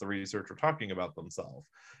 so it's the researcher talking about themselves.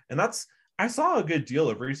 And that's, I saw a good deal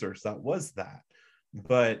of research that was that.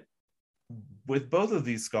 But with both of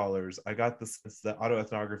these scholars, I got the sense that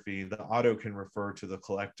autoethnography, the auto can refer to the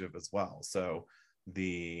collective as well. So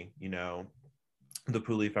the, you know, the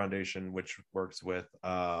Pooley Foundation, which works with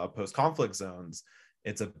post-conflict zones,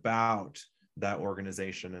 it's about that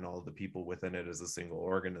organization and all of the people within it as a single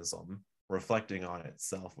organism reflecting on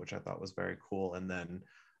itself, which I thought was very cool. And then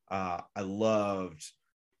I loved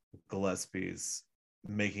Gillespie's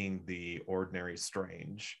making the ordinary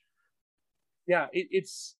strange. Yeah,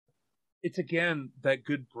 it's again that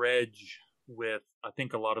good bridge with, I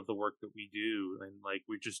think, a lot of the work that we do, and like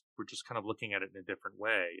we're just kind of looking at it in a different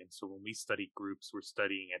way. And so when we study groups, we're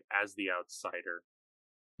studying it as the outsider.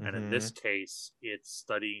 And in this case, it's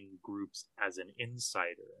studying groups as an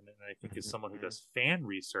insider. And I think as someone who does fan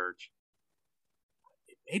research,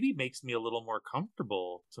 it maybe makes me a little more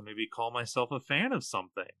comfortable to maybe call myself a fan of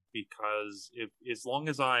something, because if as long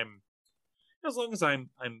as I'm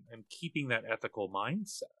keeping that ethical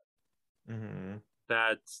mindset,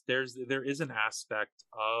 that there is an aspect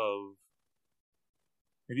of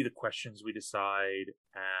maybe the questions we decide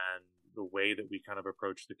and the way that we kind of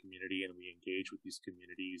approach the community and we engage with these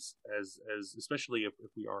communities as especially if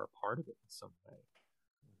we are a part of it in some way,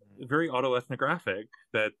 very autoethnographic,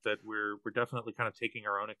 that we're definitely kind of taking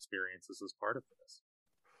our own experiences as part of this.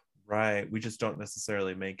 Right. We just don't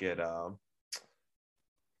necessarily make it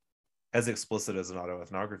as explicit as an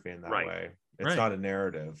autoethnography in that way. It's not a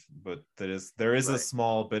narrative, but there is a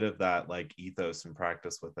small bit of that like ethos and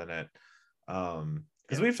practice within it.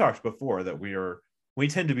 Because we've talked before that we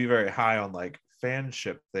tend to be very high on like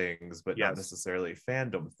fanship things, but not necessarily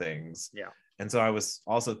fandom things. Yeah. And so I was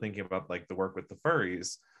also thinking about like the work with the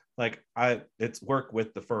furries. Like it's work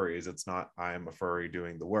with the furries. It's not I'm a furry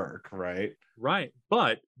doing the work, right? Right.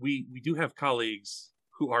 But we do have colleagues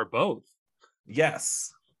who are both.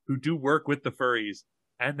 Yes. Who do work with the furries,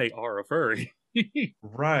 and they are a furry.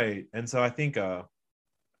 Right. And so I think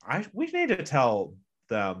we need to tell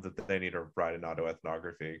them that they need to write an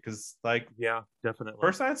autoethnography, because like, yeah, definitely,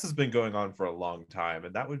 First Science has been going on for a long time,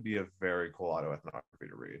 and that would be a very cool autoethnography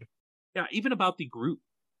to read. Yeah, even about the group,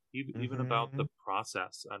 even about the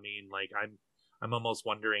process. I mean, like I'm almost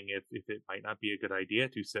wondering if it might not be a good idea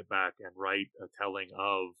to sit back and write a telling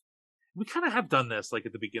of. We kind of have done this, like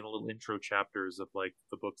at the beginning, little intro chapters of like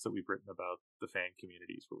the books that we've written about the fan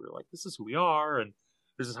communities, where we're like, this is who we are, and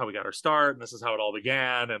this is how we got our start, and this is how it all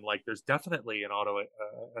began. And like, there's definitely an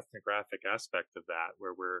ethnographic aspect of that,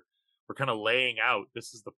 where we're kind of laying out,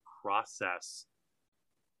 this is the process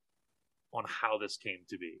on how this came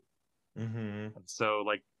to be. And so,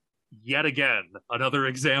 like, yet again, another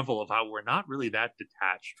example of how we're not really that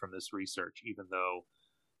detached from this research, even though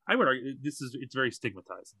I would argue it's very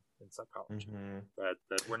stigmatizing in psychology,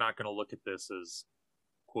 that we're not going to look at this as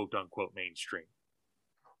quote unquote mainstream.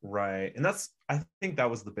 Right. And I think that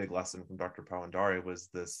was the big lesson from Dr. Pawandari, was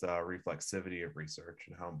this reflexivity of research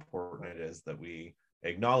and how important it is that we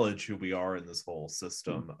acknowledge who we are in this whole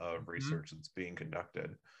system of research that's being conducted.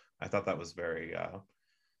 I thought that was very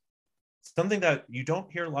something that you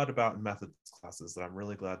don't hear a lot about in methods classes, that I'm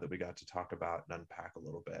really glad that we got to talk about and unpack a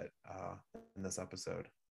little bit in this episode.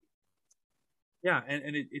 Yeah,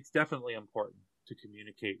 and it's definitely important to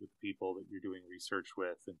communicate with people that you're doing research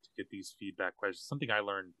with and to get these feedback questions. Something I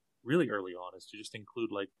learned really early on is to just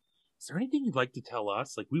include, like, is there anything you'd like to tell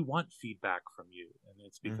us? Like, we want feedback from you. And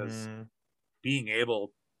it's because being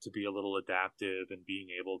able to be a little adaptive and being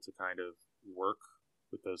able to kind of work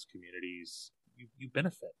with those communities, you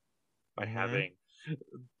benefit by having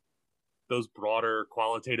those broader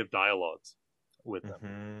qualitative dialogues with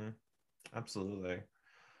them. Absolutely.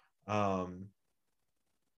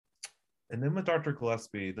 And then with Dr.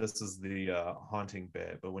 Gillespie, this is the haunting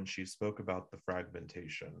bit, but when she spoke about the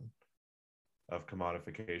fragmentation of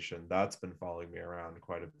commodification, that's been following me around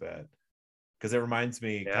quite a bit, because it reminds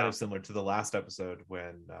me kind of similar to the last episode,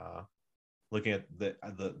 when looking at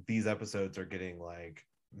these episodes are getting like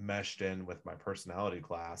meshed in with my personality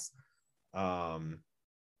class. I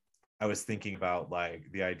was thinking about like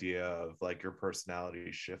the idea of like your personality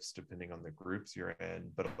shifts depending on the groups you're in,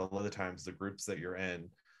 but a lot of the times the groups that you're in,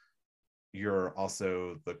 you're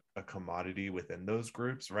also a commodity within those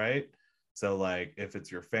groups, right? So like if it's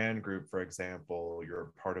your fan group, for example,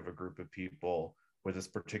 you're part of a group of people with this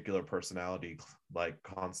particular personality like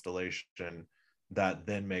constellation that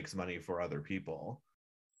then makes money for other people,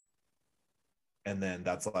 and then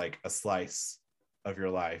that's like a slice of your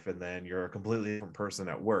life. And then you're a completely different person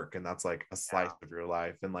at work, and that's like a slice of your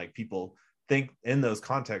life, and like people think in those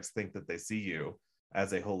contexts think that they see you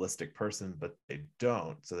as a holistic person, but they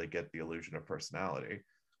don't, so they get the illusion of personality.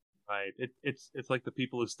 Right. It's like the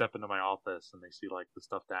people who step into my office and they see like the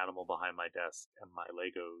stuffed animal behind my desk and my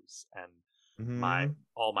Legos and my Mhm.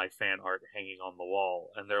 all my fan art hanging on the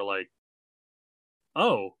wall, and they're like,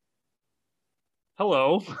 "Oh,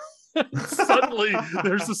 hello." Suddenly,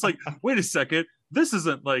 there's this like, wait a second, this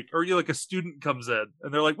isn't like, or you like a student comes in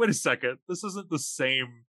and they're like, wait a second, this isn't the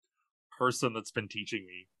same person that's been teaching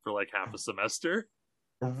me for like half a semester.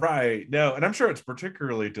 Right. No, and I'm sure it's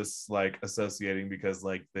particularly just like associating because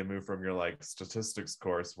like they move from your like statistics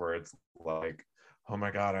course where it's like, oh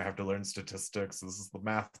my God, I have to learn statistics. This is the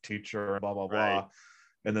math teacher, blah, blah, Right. blah.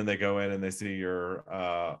 And then they go in and they see your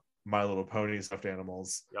My Little Pony stuffed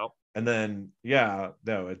animals. Yep. And then yeah,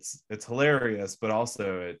 no, it's hilarious, but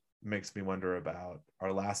also it makes me wonder about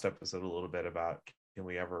our last episode a little bit about, can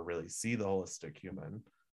we ever really see the holistic human?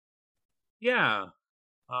 Yeah.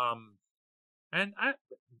 And I,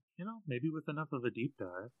 maybe with enough of a deep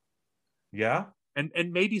dive. Yeah. And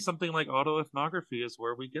maybe something like autoethnography is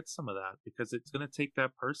where we get some of that, because it's going to take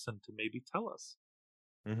that person to maybe tell us.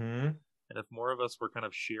 Mm-hmm. And if more of us were kind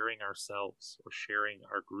of sharing ourselves or sharing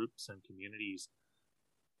our groups and communities,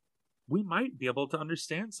 we might be able to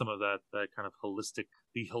understand some of that kind of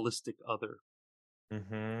the holistic other.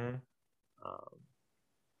 Mm-hmm. I'm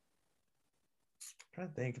trying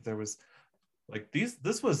to think if there was like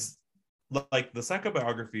this was like the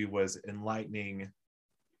psychobiography was enlightening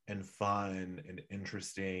and fun and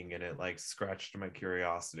interesting, and it like scratched my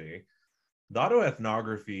curiosity. The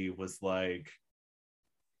autoethnography was like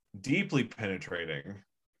deeply penetrating.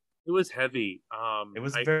 It was heavy. It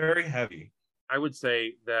was very heavy. I would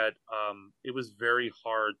say that it was very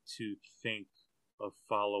hard to think of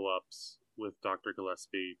follow-ups with Dr.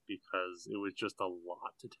 Gillespie because it was just a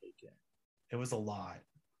lot to take in. It was a lot.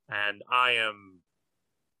 And I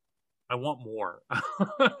want more.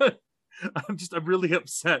 I'm really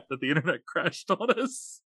upset that the internet crashed on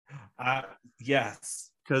us.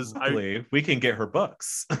 Yes. Because we can get her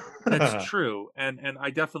books. That's true. And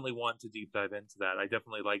I definitely want to deep dive into that. I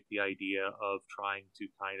definitely like the idea of trying to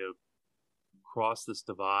kind of cross this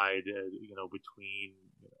divide, between,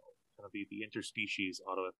 kind of the interspecies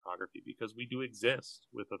autoethnography, because we do exist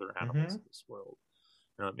with other animals in this world.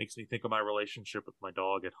 It makes me think of my relationship with my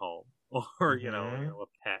dog at home, or a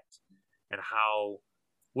pet, and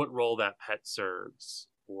what role that pet serves.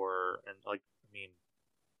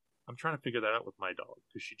 I'm trying to figure that out with my dog,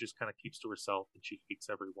 because she just kind of keeps to herself and she hates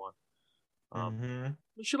everyone.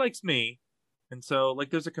 She likes me, and so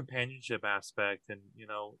like there's a companionship aspect, and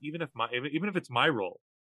even if it's my role,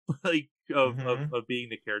 like of being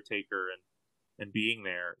the caretaker and being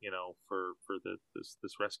there, for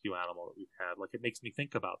this rescue animal that we've had, like it makes me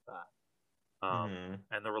think about that,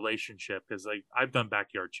 and the relationship, because like I've done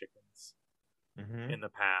backyard chickens in the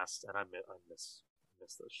past, and I miss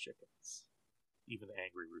those chickens, even the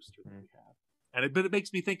angry rooster that we have, but it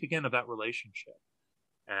makes me think again of that relationship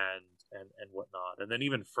and whatnot. And then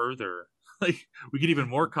even further, like we get even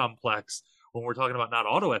more complex when we're talking about not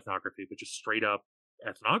autoethnography but just straight up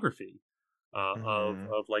ethnography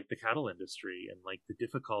of like the cattle industry, and like the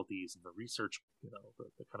difficulties and the research,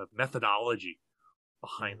 the kind of methodology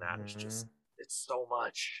behind that is just, it's so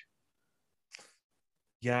much.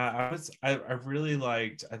 Yeah, I really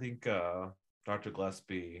liked, I think Dr.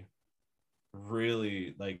 Gillespie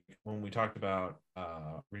really, like when we talked about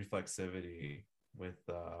reflexivity with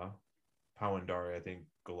Pawandari, I think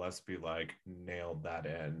Gillespie like nailed that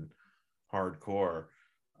in hardcore.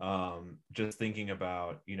 Just thinking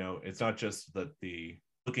about, it's not just that the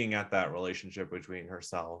looking at that relationship between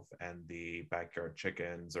herself and the backyard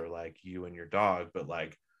chickens, or like you and your dog, but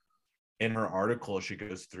like in her article she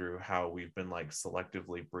goes through how we've been like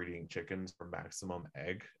selectively breeding chickens for maximum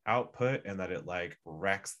egg output, and that it like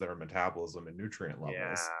wrecks their metabolism and nutrient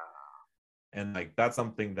levels. And like that's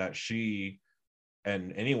something that she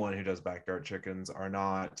and anyone who does backyard chickens are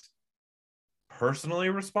not personally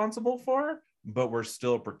responsible for, but we're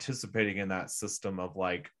still participating in that system of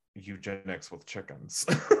like eugenics with chickens.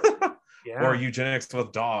 Or eugenics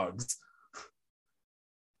with dogs.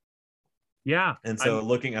 And so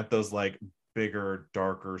looking at those like bigger,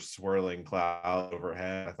 darker, swirling clouds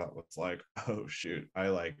overhead, I thought was like, oh shoot, I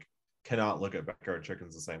like cannot look at backyard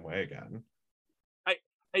chickens the same way again.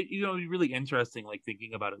 Really interesting, like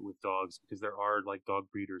thinking about it with dogs, because there are like dog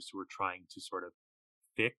breeders who are trying to sort of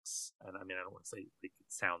fix, and I mean, I don't want to say like it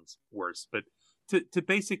sounds worse, but to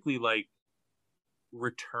basically like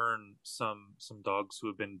return some dogs who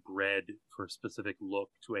have been bred for a specific look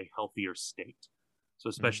to a healthier state. So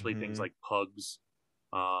especially things like pugs,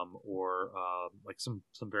 or like some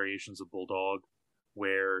variations of bulldog,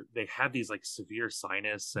 where they have these like severe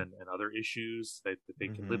sinus and other issues that they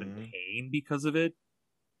can live in pain because of it.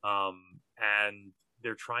 And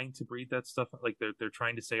they're trying to breed that stuff. Like they're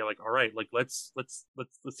trying to say like, all right, like let's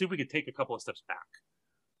see if we could take a couple of steps back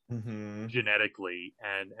genetically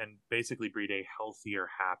and basically breed a healthier,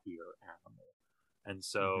 happier animal. And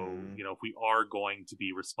so, you know, if we are going to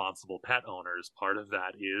be responsible pet owners, part of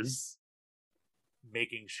that is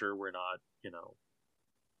making sure we're not, you know,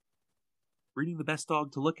 breeding the best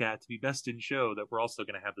dog to look at, to be best in show, that we're also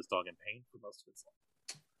going to have this dog in pain for most of its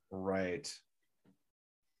life.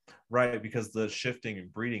 Right, because the shifting in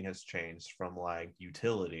breeding has changed from like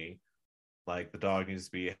utility, like the dog needs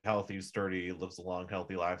to be healthy, sturdy, lives a long,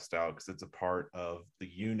 healthy lifestyle because it's a part of the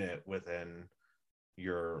unit within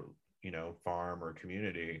your, you know, farm or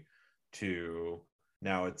community, to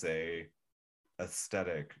now it's a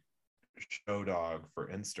aesthetic show dog for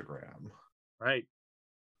Instagram. Right.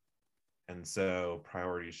 And so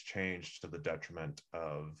priorities change to the detriment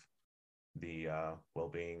of the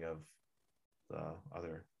well-being of the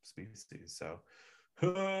other species. So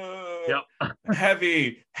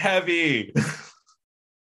heavy. I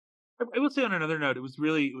will say on another note, it was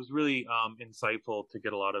really insightful to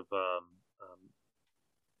get a lot of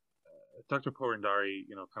Dr. Porindari,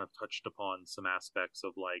 you know, kind of touched upon some aspects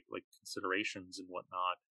of like considerations and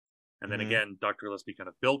whatnot. And then again, Dr. Gillespie kind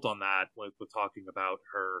of built on that with talking about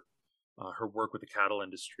her work with the cattle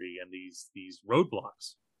industry and these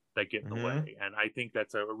roadblocks that get in the way. And I think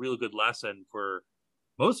that's a really good lesson for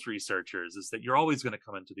most researchers, is that you're always going to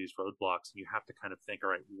come into these roadblocks and you have to kind of think, all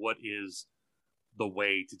right, what is the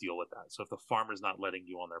way to deal with that? So if the farmer's not letting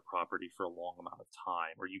you on their property for a long amount of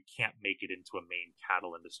time, or you can't make it into a main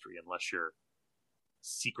cattle industry unless you're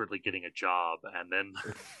secretly getting a job and then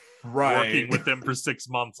working with them for 6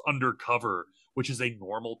 months undercover, which is a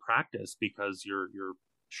normal practice because you're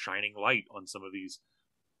shining light on some of these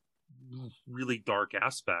really dark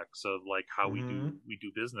aspects of like how we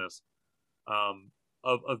do business,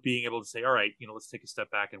 of being able to say, all right, you know, let's take a step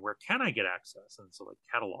back and where can I get access? And so like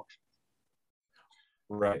cattle auctions.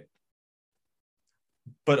 Right.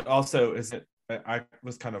 But also, I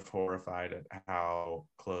was kind of horrified at how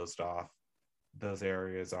closed off those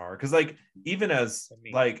areas are, because like even as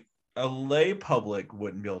like a lay public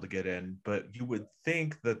wouldn't be able to get in, but you would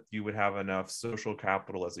think that you would have enough social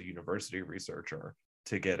capital as a university researcher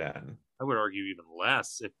to get in. I would argue even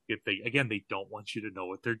less if they don't want you to know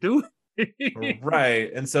what they're doing.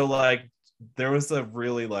 Right. And so like there was a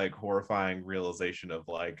really like horrifying realization of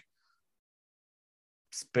like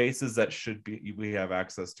spaces that we have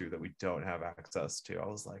access to that we don't have access to. I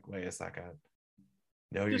was like, wait a second.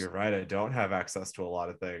 No, you're right. I don't have access to a lot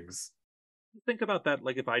of things. Think about that.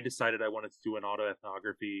 Like if I decided I wanted to do an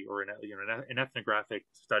autoethnography or an ethnographic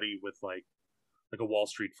study with like a Wall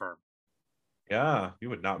Street firm. Yeah, you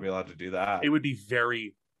would not be allowed to do that. It would be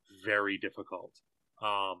very, very difficult.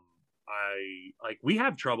 We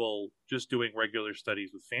have trouble just doing regular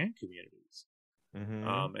studies with fan communities.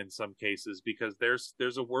 In some cases, because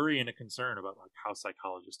there's a worry and a concern about like how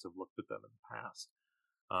psychologists have looked at them in the past.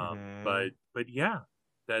 But yeah,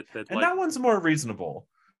 that one's more reasonable.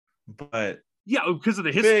 But yeah, because of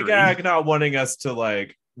the history. Big Ag not wanting us to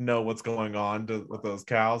like know what's going on with those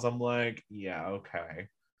cows. I'm like, yeah, okay.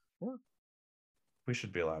 Yeah. We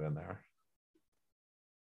should be allowed in there.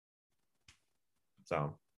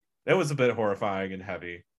 So it was a bit horrifying and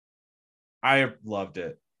heavy. I loved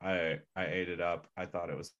it. I ate it up. I thought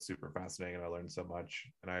it was super fascinating and I learned so much.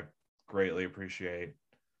 And I greatly appreciate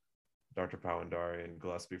Dr. Porindari and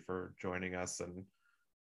Gillespie for joining us and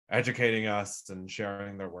educating us and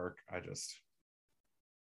sharing their work. I just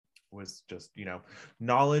was you know,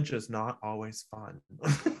 knowledge is not always fun.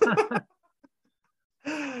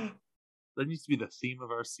 That needs to be the theme of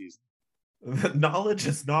our season. Knowledge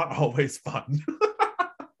is not always fun.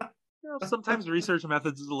 Sometimes research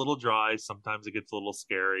methods is a little dry. Sometimes it gets a little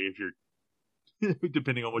scary if you're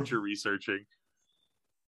depending on what you're researching.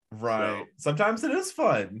 Right. So. Sometimes it is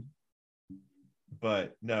fun.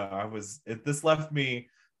 But no, this left me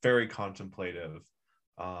very contemplative,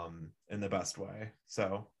 in the best way.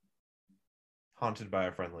 So haunted by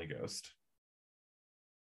a friendly ghost.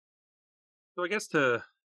 So I guess to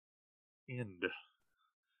end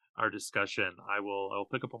our discussion, I'll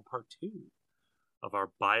pick up on part 2 of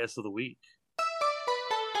our bias of the week.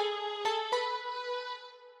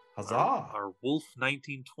 Huzzah! Our Wolf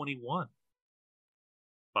 1921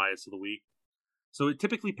 bias of the week. So it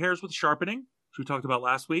typically pairs with sharpening, which we talked about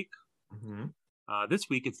last week. This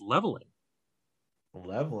week it's leveling.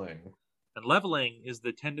 Leveling. And leveling is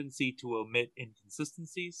the tendency to omit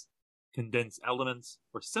inconsistencies condense elements,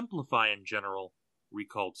 or simplify in general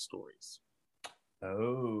recalled stories.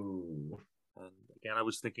 Oh. And again, I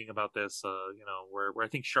was thinking about this, where I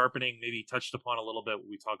think sharpening maybe touched upon a little bit what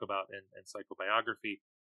we talk about in psychobiography.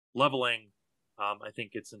 Leveling, I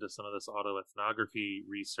think, gets into some of this autoethnography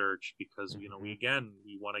research because, we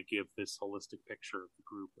want to give this holistic picture of the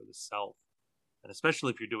group or the self. And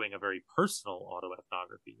especially if you're doing a very personal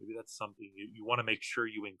autoethnography, maybe that's something you want to make sure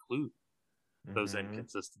you include those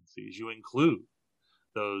inconsistencies. You include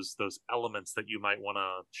those elements that you might want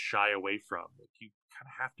to shy away from. Like, you kind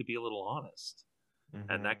of have to be a little honest,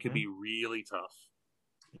 and that can be really tough.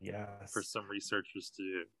 Yes, for some researchers to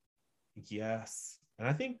do. Yes, and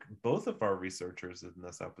I think both of our researchers in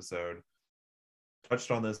this episode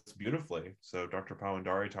touched on this beautifully. So Dr.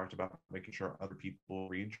 Pawandari talked about making sure other people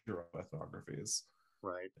read your ethnographies,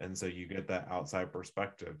 right? And so you get that outside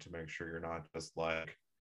perspective to make sure you're not just like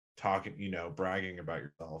talking, bragging about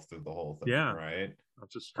yourself through the whole thing, right? Not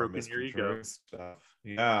just stroking your ego stuff.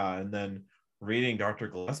 Yeah, and then reading Dr.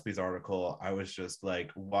 Gillespie's article, I was just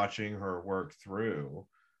like watching her work through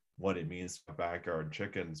what it means to have backyard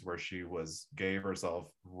chickens, where she gave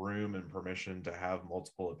herself room and permission to have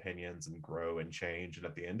multiple opinions and grow and change. And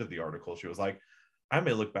at the end of the article, she was like, I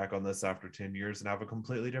may look back on this after 10 years and have a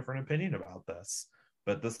completely different opinion about this,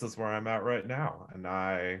 but this is where I'm at right now. And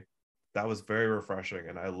that was very refreshing,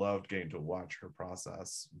 and I loved getting to watch her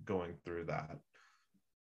process going through that.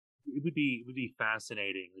 It would be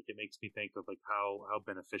fascinating. Like, it makes me think of like how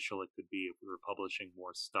beneficial it could be if we were publishing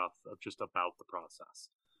more stuff of just about the process,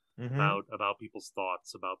 about people's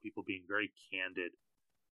thoughts, about people being very candid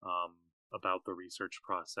about the research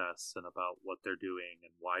process and about what they're doing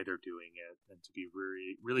and why they're doing it, and to be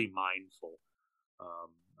really, really mindful.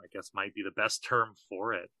 I guess might be the best term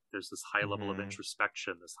for it. There's this high level of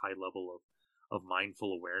introspection, this high level of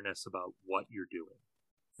mindful awareness about what you're doing,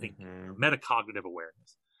 thinking, metacognitive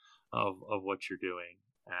awareness of what you're doing.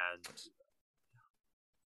 And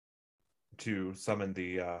to summon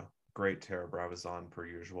the great Tara Bravazan per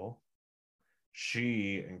usual,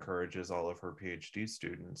 she encourages all of her PhD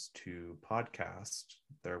students to podcast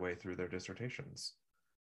their way through their dissertations.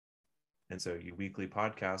 And so you weekly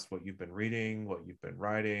podcast what you've been reading, what you've been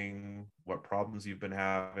writing, what problems you've been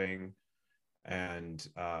having. And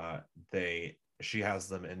she has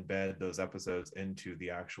them embed those episodes into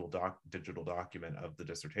the actual digital document of the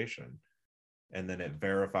dissertation. And then it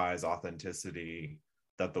verifies authenticity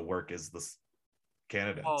that the work is the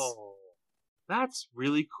candidates. Oh, that's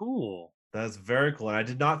really cool. That's very cool. And I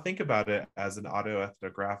did not think about it as an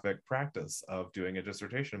autoethnographic practice of doing a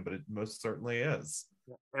dissertation, but it most certainly is.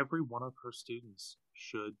 Every one of her students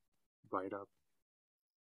should write up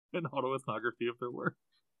an autoethnography of their work.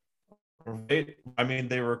 Right. I mean,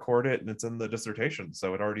 they record it and it's in the dissertation,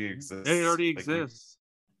 so it already exists. It already exists.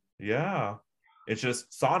 Yeah. It's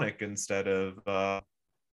just sonic instead of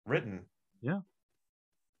written. Yeah.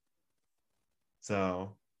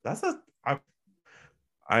 So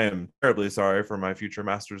I am terribly sorry for my future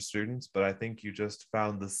master's students, but I think you just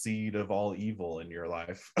found the seed of all evil in your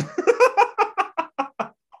life.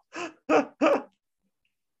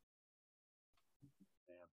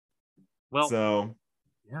 Well, so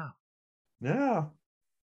yeah.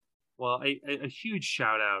 Well, a huge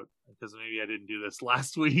shout out, because maybe I didn't do this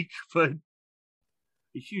last week, but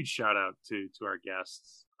a huge shout out to our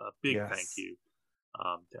guests. A big thank you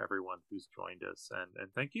to everyone who's joined us, and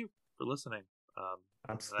thank you for listening.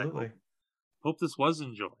 Absolutely. Hope this was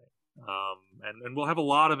enjoying. And we'll have a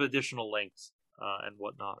lot of additional links and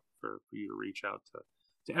whatnot for you to reach out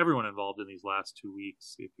to everyone involved in these last 2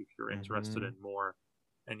 weeks if you're interested in more.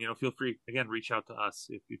 And, feel free, again, reach out to us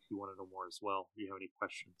if you want to know more as well, if you have any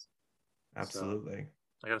questions. Absolutely.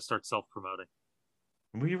 So, I got to start self-promoting.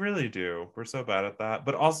 We really do. We're so bad at that.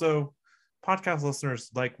 But also, podcast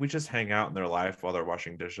listeners, like, we just hang out in their life while they're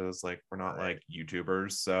washing dishes. Like, we're not like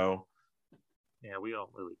YouTubers, so. Yeah, we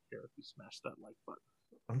don't really care if you smash that like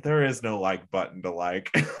button. There is no like button to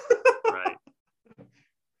like. Right.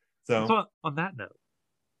 So on that note,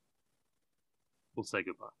 we'll say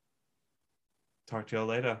goodbye. Talk to y'all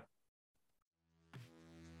later.